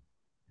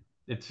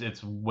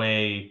 It's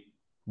way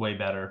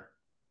better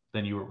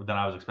than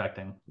I was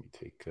expecting. Let me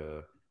take.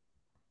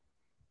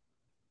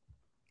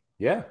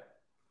 Yeah.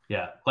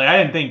 Yeah, like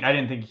I didn't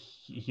think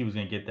he was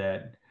gonna get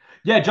that.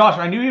 Yeah, Josh,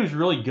 I knew he was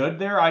really good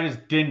there. I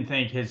just didn't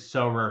think his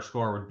Sorare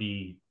score would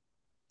be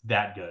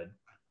that good.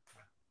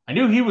 I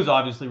knew he was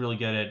obviously really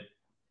good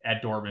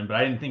at Dortmund, but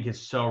I didn't think his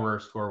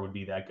Sorare score would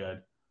be that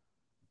good.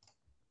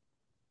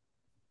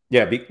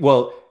 Yeah.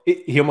 Well,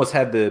 he almost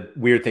had the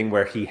weird thing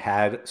where he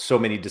had so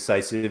many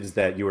decisives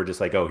that you were just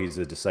like, oh, he's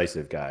a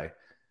decisive guy.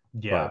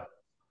 Yeah. But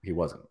he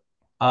wasn't.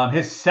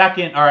 His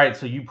second, all right,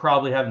 so you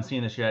probably haven't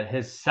seen this yet.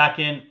 His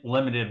second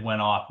limited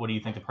went off. What do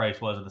you think the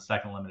price was of the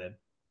second limited?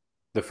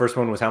 The first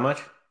one was how much?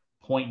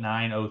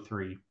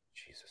 0.903.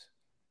 Jesus.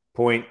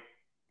 Point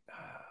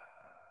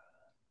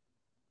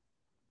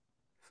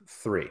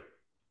 3.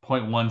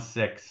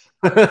 0.16.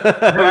 I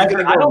was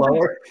going to go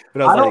lower,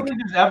 but I don't think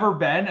there's ever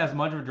been as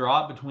much of a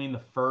drop between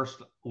the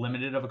first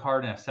limited of a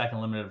card and a second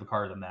limited of a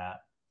card than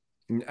that.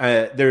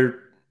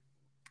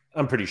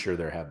 I'm pretty sure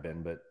there have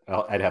been, but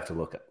I'd have to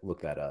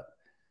look that up.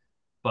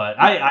 But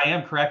I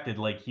am corrected.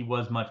 Like he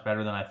was much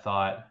better than I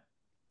thought.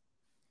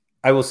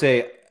 I will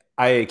say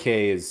IAK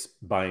is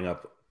buying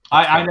up.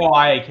 I know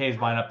IAK is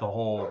buying up the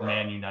whole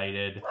Man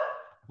United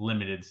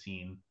limited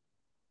scene.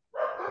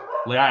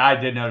 Like I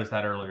did notice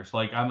that earlier. So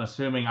like I'm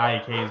assuming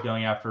IAK is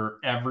going after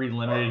every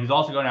limited. He's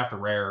also going after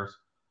rares.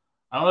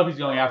 I don't know if he's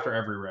going after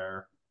every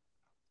rare.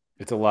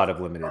 It's a lot of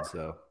limiteds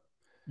though.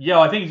 Yeah,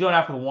 I think he's going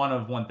after the 1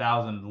 of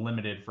 1,000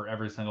 limited for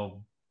every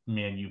single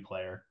Man U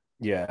player.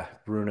 Yeah,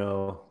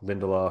 Bruno,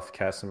 Lindelof,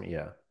 Casim.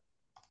 Yeah.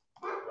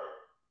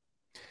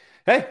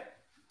 Hey,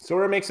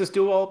 Sora makes us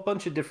do a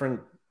bunch of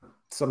different,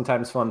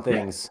 sometimes fun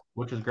things,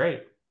 which is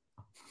great.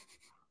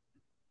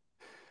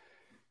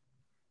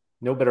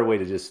 No better way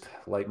to just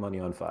light money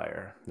on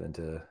fire than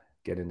to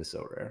get into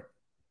Sorare.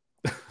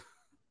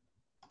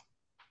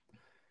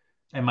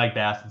 And Mike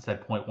Baston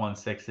said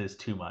 0.16 is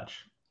too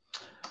much.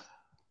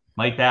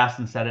 Mike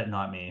Baston said it,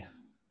 not me.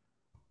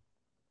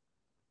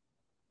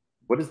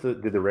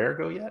 Did the rare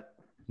go yet?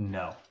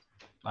 No,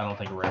 I don't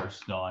think a rare's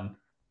gone.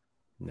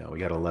 No, we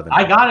got 11.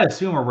 I gotta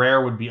assume a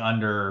rare would be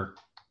under.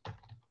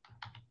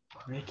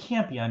 It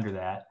can't be under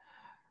that.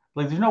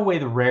 Like, there's no way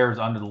the rare is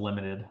under the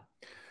limited.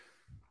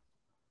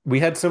 We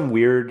had some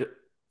weird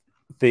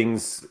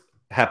things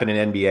happen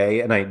in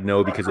NBA, and I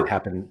know because it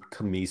happened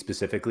to me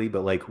specifically,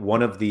 but like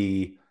one of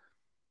the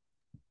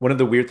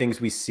weird things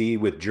we see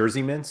with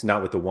jersey mints,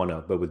 not with the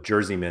 1-of, but with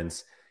jersey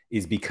mints,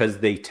 is because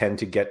they tend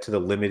to get to the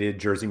limited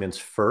jersey mints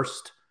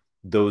first,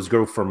 those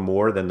go for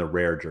more than the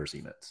rare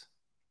jersey mints.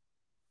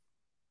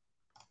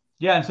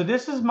 Yeah, and so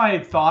this is my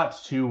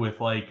thoughts too with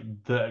like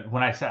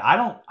when I said I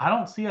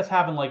don't see us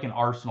having like an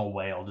Arsenal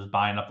whale just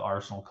buying up the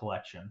Arsenal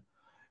collection,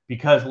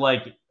 because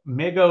like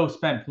Migo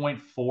spent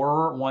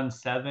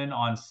 0.417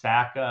 on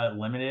Saka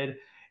limited,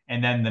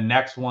 and then the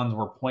next ones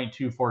were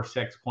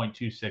 0.246,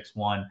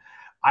 0.261.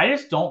 I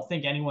just don't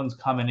think anyone's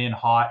coming in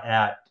hot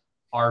at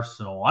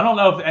Arsenal. I don't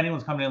know if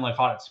anyone's coming in like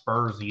hot at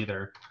Spurs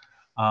either.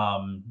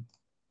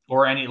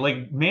 Or any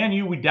like Man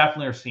U, we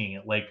definitely are seeing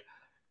it. Like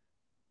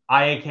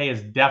IAK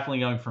is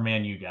definitely going for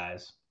Man U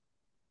guys.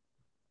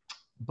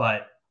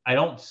 But I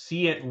don't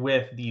see it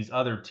with these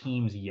other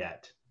teams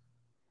yet.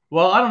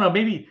 Well, I don't know.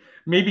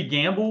 Maybe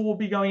Gamble will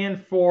be going in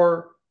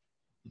for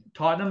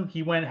Tottenham.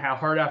 He went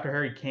hard after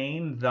Harry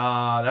Kane.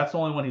 That's the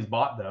only one he's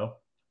bought though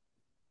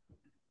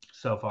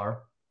so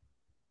far.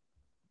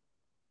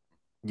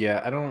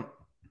 Yeah, I don't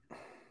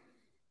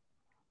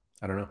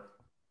know.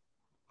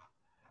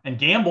 And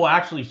Gamble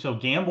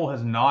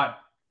has not.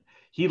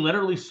 He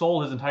literally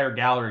sold his entire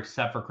gallery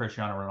except for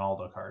Cristiano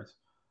Ronaldo cards.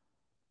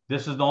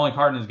 This is the only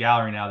card in his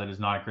gallery now that is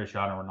not a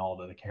Cristiano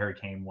Ronaldo, the Harry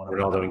Kane one of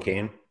Ronaldo 100. and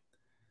Kane.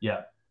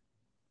 Yeah.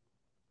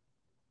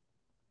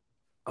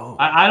 Oh,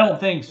 I don't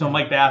think so.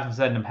 Mike Basson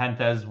said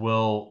Nepenthez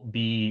will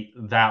be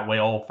that way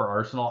all for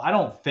Arsenal. I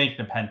don't think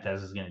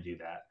Nepenthez is going to do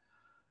that.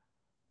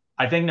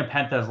 I think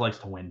Nepenthez likes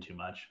to win too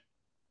much.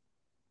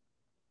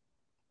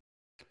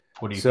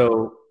 What do you think?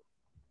 so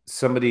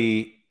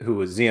somebody who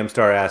was ZM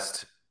Star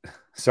asked,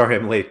 sorry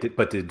I'm late,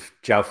 but did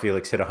João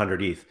Felix hit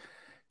 100 ETH?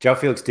 João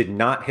Felix did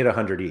not hit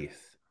 100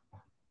 ETH.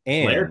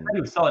 Laird And said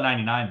he would sell at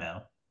 99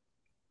 though.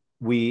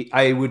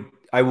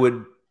 I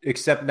would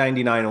accept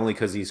 99 only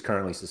because he's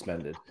currently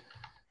suspended.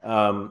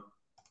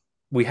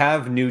 We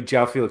have new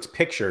João Felix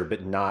picture,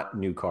 but not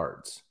new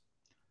cards.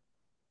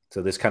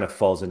 So this kind of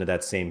falls into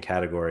that same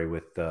category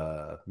with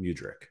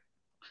Mudryk.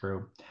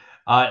 True.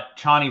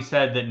 Chani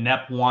said that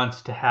Nep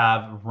wants to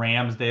have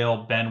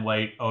Ramsdale, Ben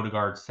White,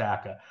 Odegaard,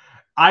 Saka.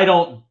 I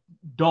don't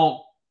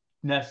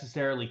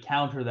necessarily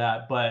counter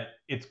that, but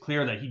it's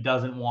clear that he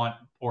doesn't want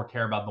or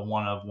care about the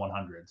one of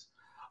 100s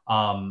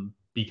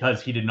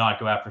because he did not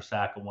go after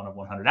Saka one of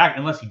 100,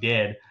 unless he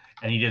did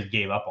and he just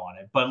gave up on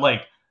it. But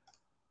like,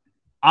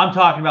 I'm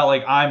talking about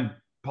like, I'm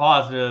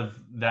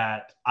positive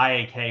that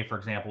IAK, for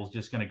example, is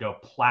just going to go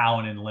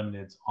plowing in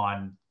limiteds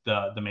on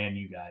the Man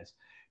U guys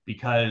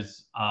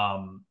because,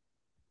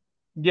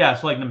 yeah,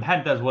 so like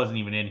Nepenthez wasn't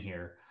even in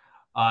here.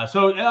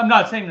 So I'm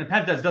not saying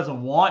Nepenthez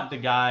doesn't want the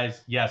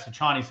guys. Yes, yeah, so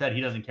Chani said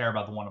he doesn't care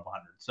about the one of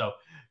 100. So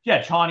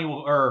yeah,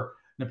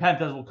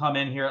 Nepenthez will come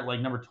in here at like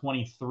number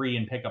 23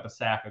 and pick up a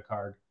Saka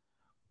card,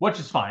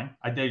 which is fine.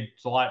 I think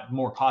it's a lot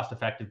more cost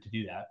effective to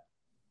do that.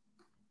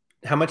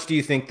 How much do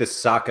you think the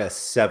Saka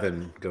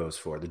 7 goes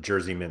for, the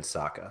Jersey Mint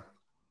Saka?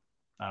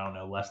 I don't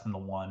know, less than the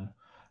 1.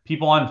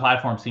 People on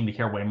platforms seem to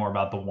care way more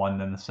about the 1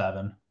 than the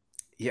 7.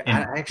 Yeah,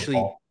 I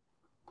actually,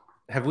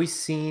 have we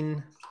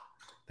seen,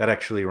 that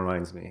actually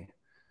reminds me,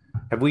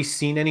 have we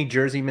seen any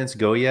Jersey Mints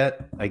go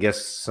yet? I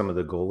guess some of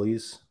the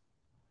goalies,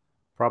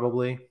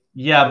 probably.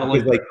 Yeah, but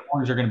like the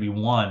goalies are going to be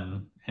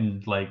 1,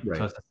 and like right.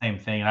 So it's the same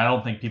thing. And I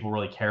don't think people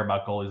really care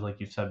about goalies, like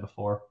you said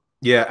before.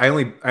 Yeah, I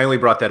only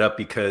brought that up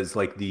because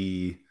like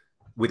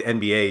with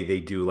NBA they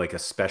do like a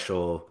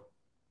special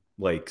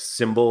like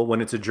symbol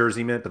when it's a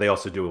Jersey Mint, but they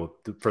also do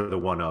it for the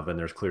one of, and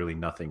there's clearly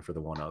nothing for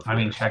the one of. I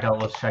mean, let's check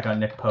out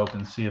Nick Pope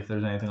and see if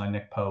there's anything on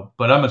Nick Pope.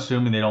 But I'm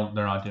assuming they're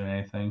not doing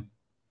anything.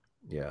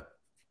 Yeah.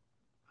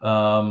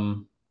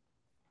 I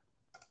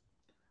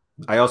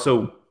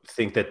also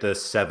think that the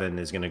 7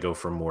 is going to go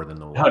for more than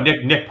the 1. No,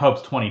 Nick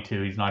Pope's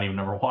 22. He's not even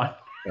number 1.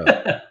 Oh.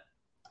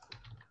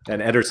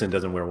 And Ederson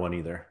doesn't wear 1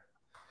 either.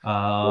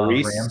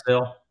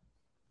 Ramsdale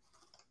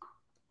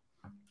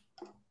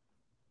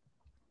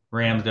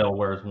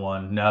wears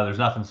 1. No, there's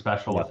nothing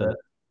special with it.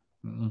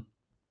 Mm-mm.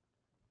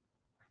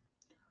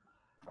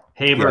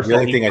 Haber. Yeah, the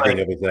only thing I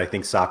think of is that I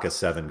think Saka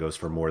 7 goes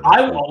for more than.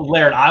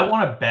 Laird, I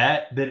want to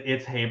bet that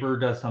it's Haber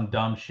does some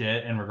dumb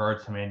shit in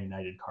regards to Man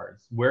United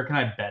cards. Where can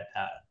I bet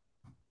that?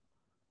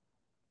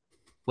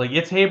 Like,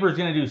 it's Haber's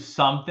gonna do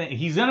something.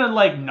 He's gonna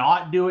like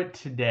not do it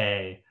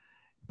today,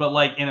 but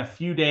like in a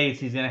few days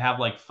he's gonna have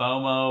like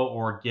FOMO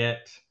or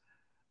get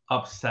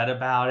upset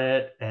about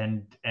it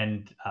and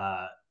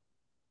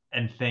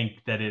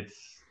think that it's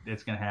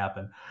going to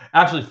happen.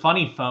 Actually,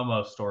 funny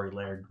FOMO story,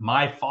 Laird.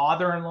 My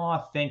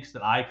father-in-law thinks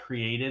that I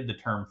created the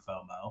term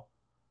FOMO.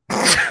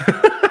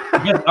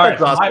 Because, all right,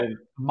 so awesome.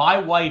 my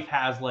wife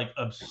has like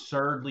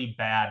absurdly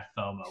bad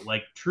FOMO.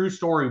 Like, true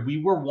story,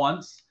 we were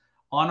once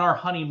on our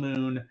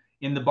honeymoon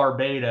in the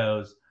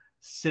Barbados,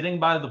 sitting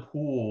by the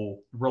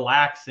pool,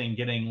 relaxing,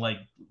 getting like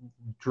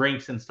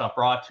drinks and stuff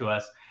brought to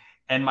us.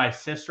 And my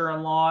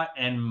sister-in-law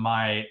and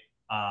my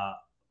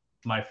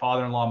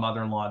father-in-law,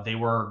 mother-in-law, they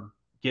were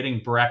getting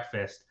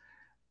breakfast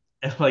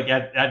like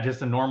at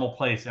just a normal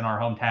place in our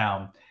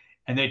hometown.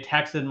 And they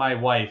texted my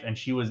wife and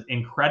she was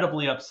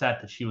incredibly upset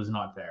that she was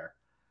not there.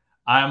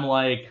 I'm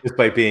like, just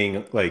by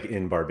being like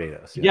in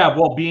Barbados. Yeah,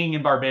 well, being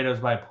in Barbados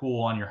by a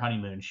pool on your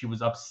honeymoon, she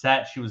was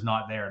upset she was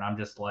not there. And I'm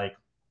just like,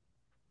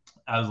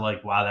 I was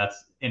like, wow,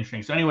 that's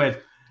interesting. So anyways,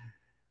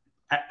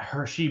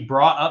 she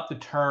brought up the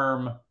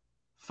term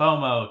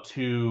FOMO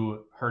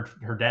to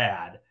her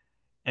dad.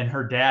 And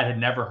her dad had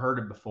never heard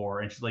it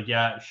before. And she's like,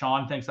 yeah,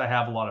 Sean thinks I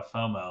have a lot of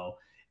FOMO.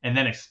 And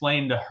then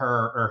explained to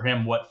her or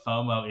him what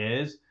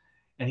FOMO is.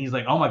 And he's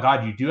like, oh my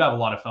God, you do have a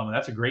lot of FOMO.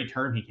 That's a great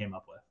term he came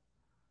up with.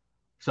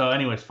 So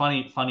anyways,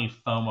 funny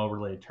FOMO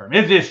related term.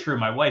 It is true.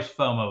 My wife's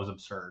FOMO is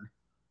absurd.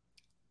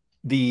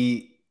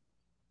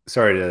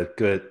 Sorry to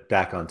go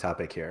back on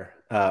topic here.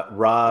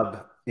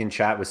 Rob in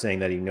chat was saying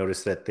that he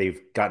noticed that they've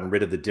gotten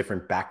rid of the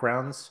different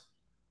backgrounds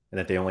and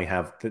that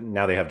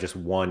now they have just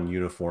one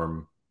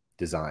uniform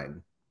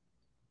design,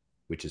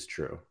 which is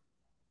true.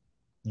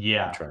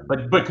 Yeah,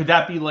 but could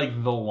that be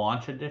like the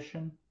launch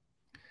edition?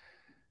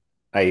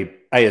 I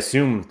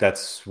assume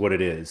that's what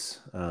it is.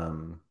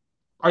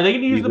 Are they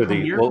going to use the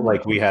Premier?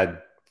 Like we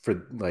had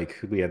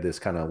this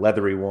kind of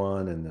leathery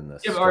one, and then the.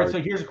 Yeah, all right.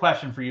 So here's a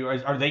question for you: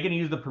 Are they going to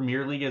use the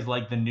Premier League as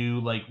like the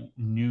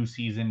new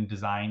season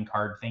design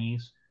card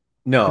thingies?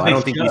 No, I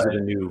don't think these are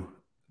the new.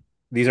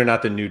 these are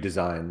not the new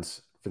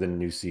designs for the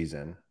new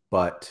season,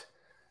 but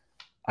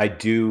I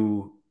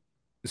do.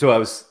 So I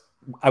was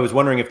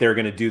wondering if they were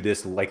going to do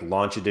this like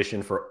launch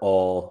edition for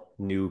all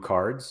new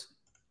cards,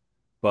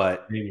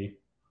 but Maybe.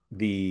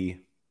 the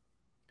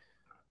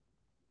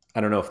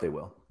I don't know if they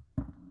will.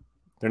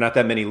 There are not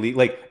that many league.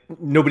 Like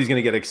nobody's going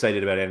to get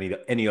excited about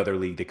any other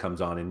league that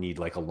comes on and need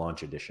like a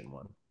launch edition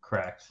one.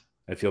 Correct.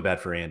 I feel bad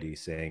for Andy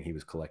saying he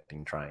was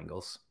collecting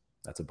triangles.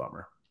 That's a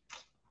bummer.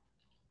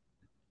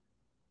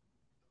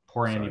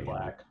 Poor Andy Sorry, Andy.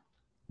 Black.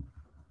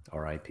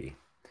 R.I.P.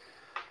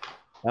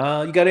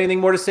 You got anything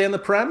more to say on the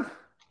Prem?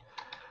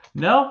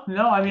 No.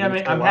 I'm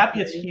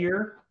happy it's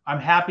here. I'm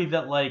happy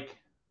that like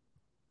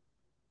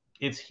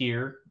it's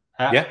here.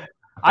 Yeah,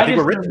 I think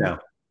we're rich now.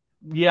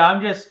 Yeah,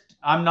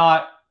 I'm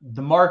not.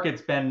 The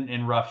market's been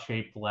in rough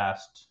shape the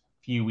last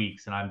few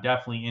weeks, and I'm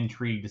definitely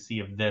intrigued to see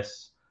if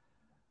this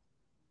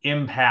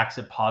impacts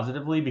it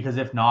positively. Because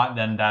if not,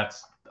 then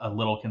that's a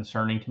little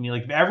concerning to me.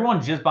 Like if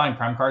everyone's just buying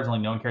Prem cards and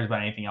like no one cares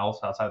about anything else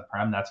outside of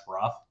Prem, that's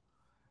rough.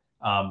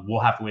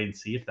 We'll have to wait and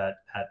see if that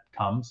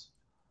comes.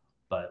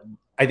 But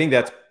I think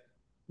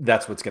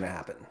that's what's going to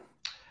happen.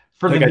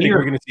 For like, the I think near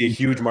we're going to see a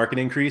huge market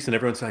increase, and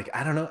everyone's like,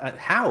 I don't know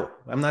how.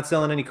 I'm not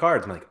selling any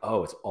cards. I'm like,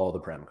 oh, it's all the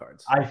Prem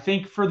cards. I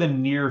think for the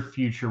near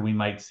future, we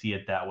might see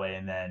it that way,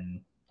 and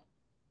then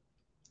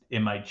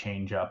it might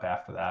change up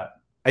after that.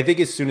 I think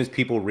as soon as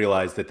people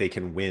realize that they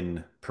can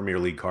win Premier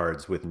League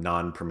cards with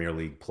non-Premier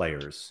League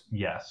players,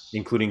 yes,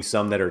 including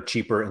some that are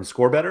cheaper and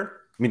score better.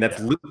 I mean,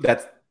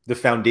 that's the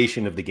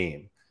foundation of the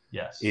game.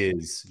 Yes,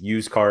 is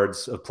use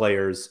cards of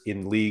players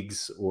in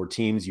leagues or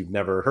teams you've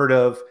never heard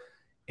of,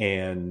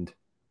 and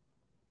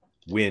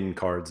win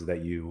cards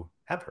that you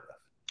have heard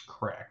of.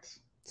 Correct.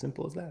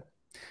 Simple as that.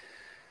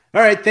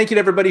 All right. Thank you to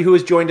everybody who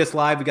has joined us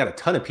live. We got a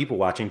ton of people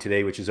watching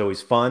today, which is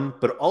always fun,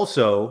 but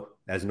also,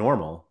 as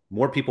normal,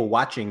 more people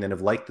watching than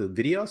have liked the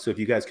video. So if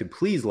you guys could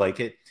please like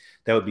it,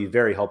 that would be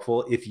very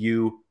helpful. If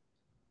you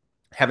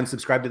haven't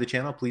subscribed to the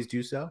channel, please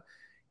do so.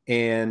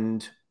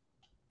 And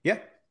yeah,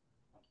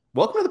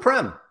 welcome to the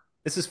Prem.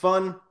 This is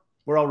fun.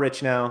 We're all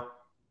rich now.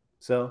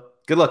 So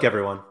good luck,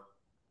 everyone.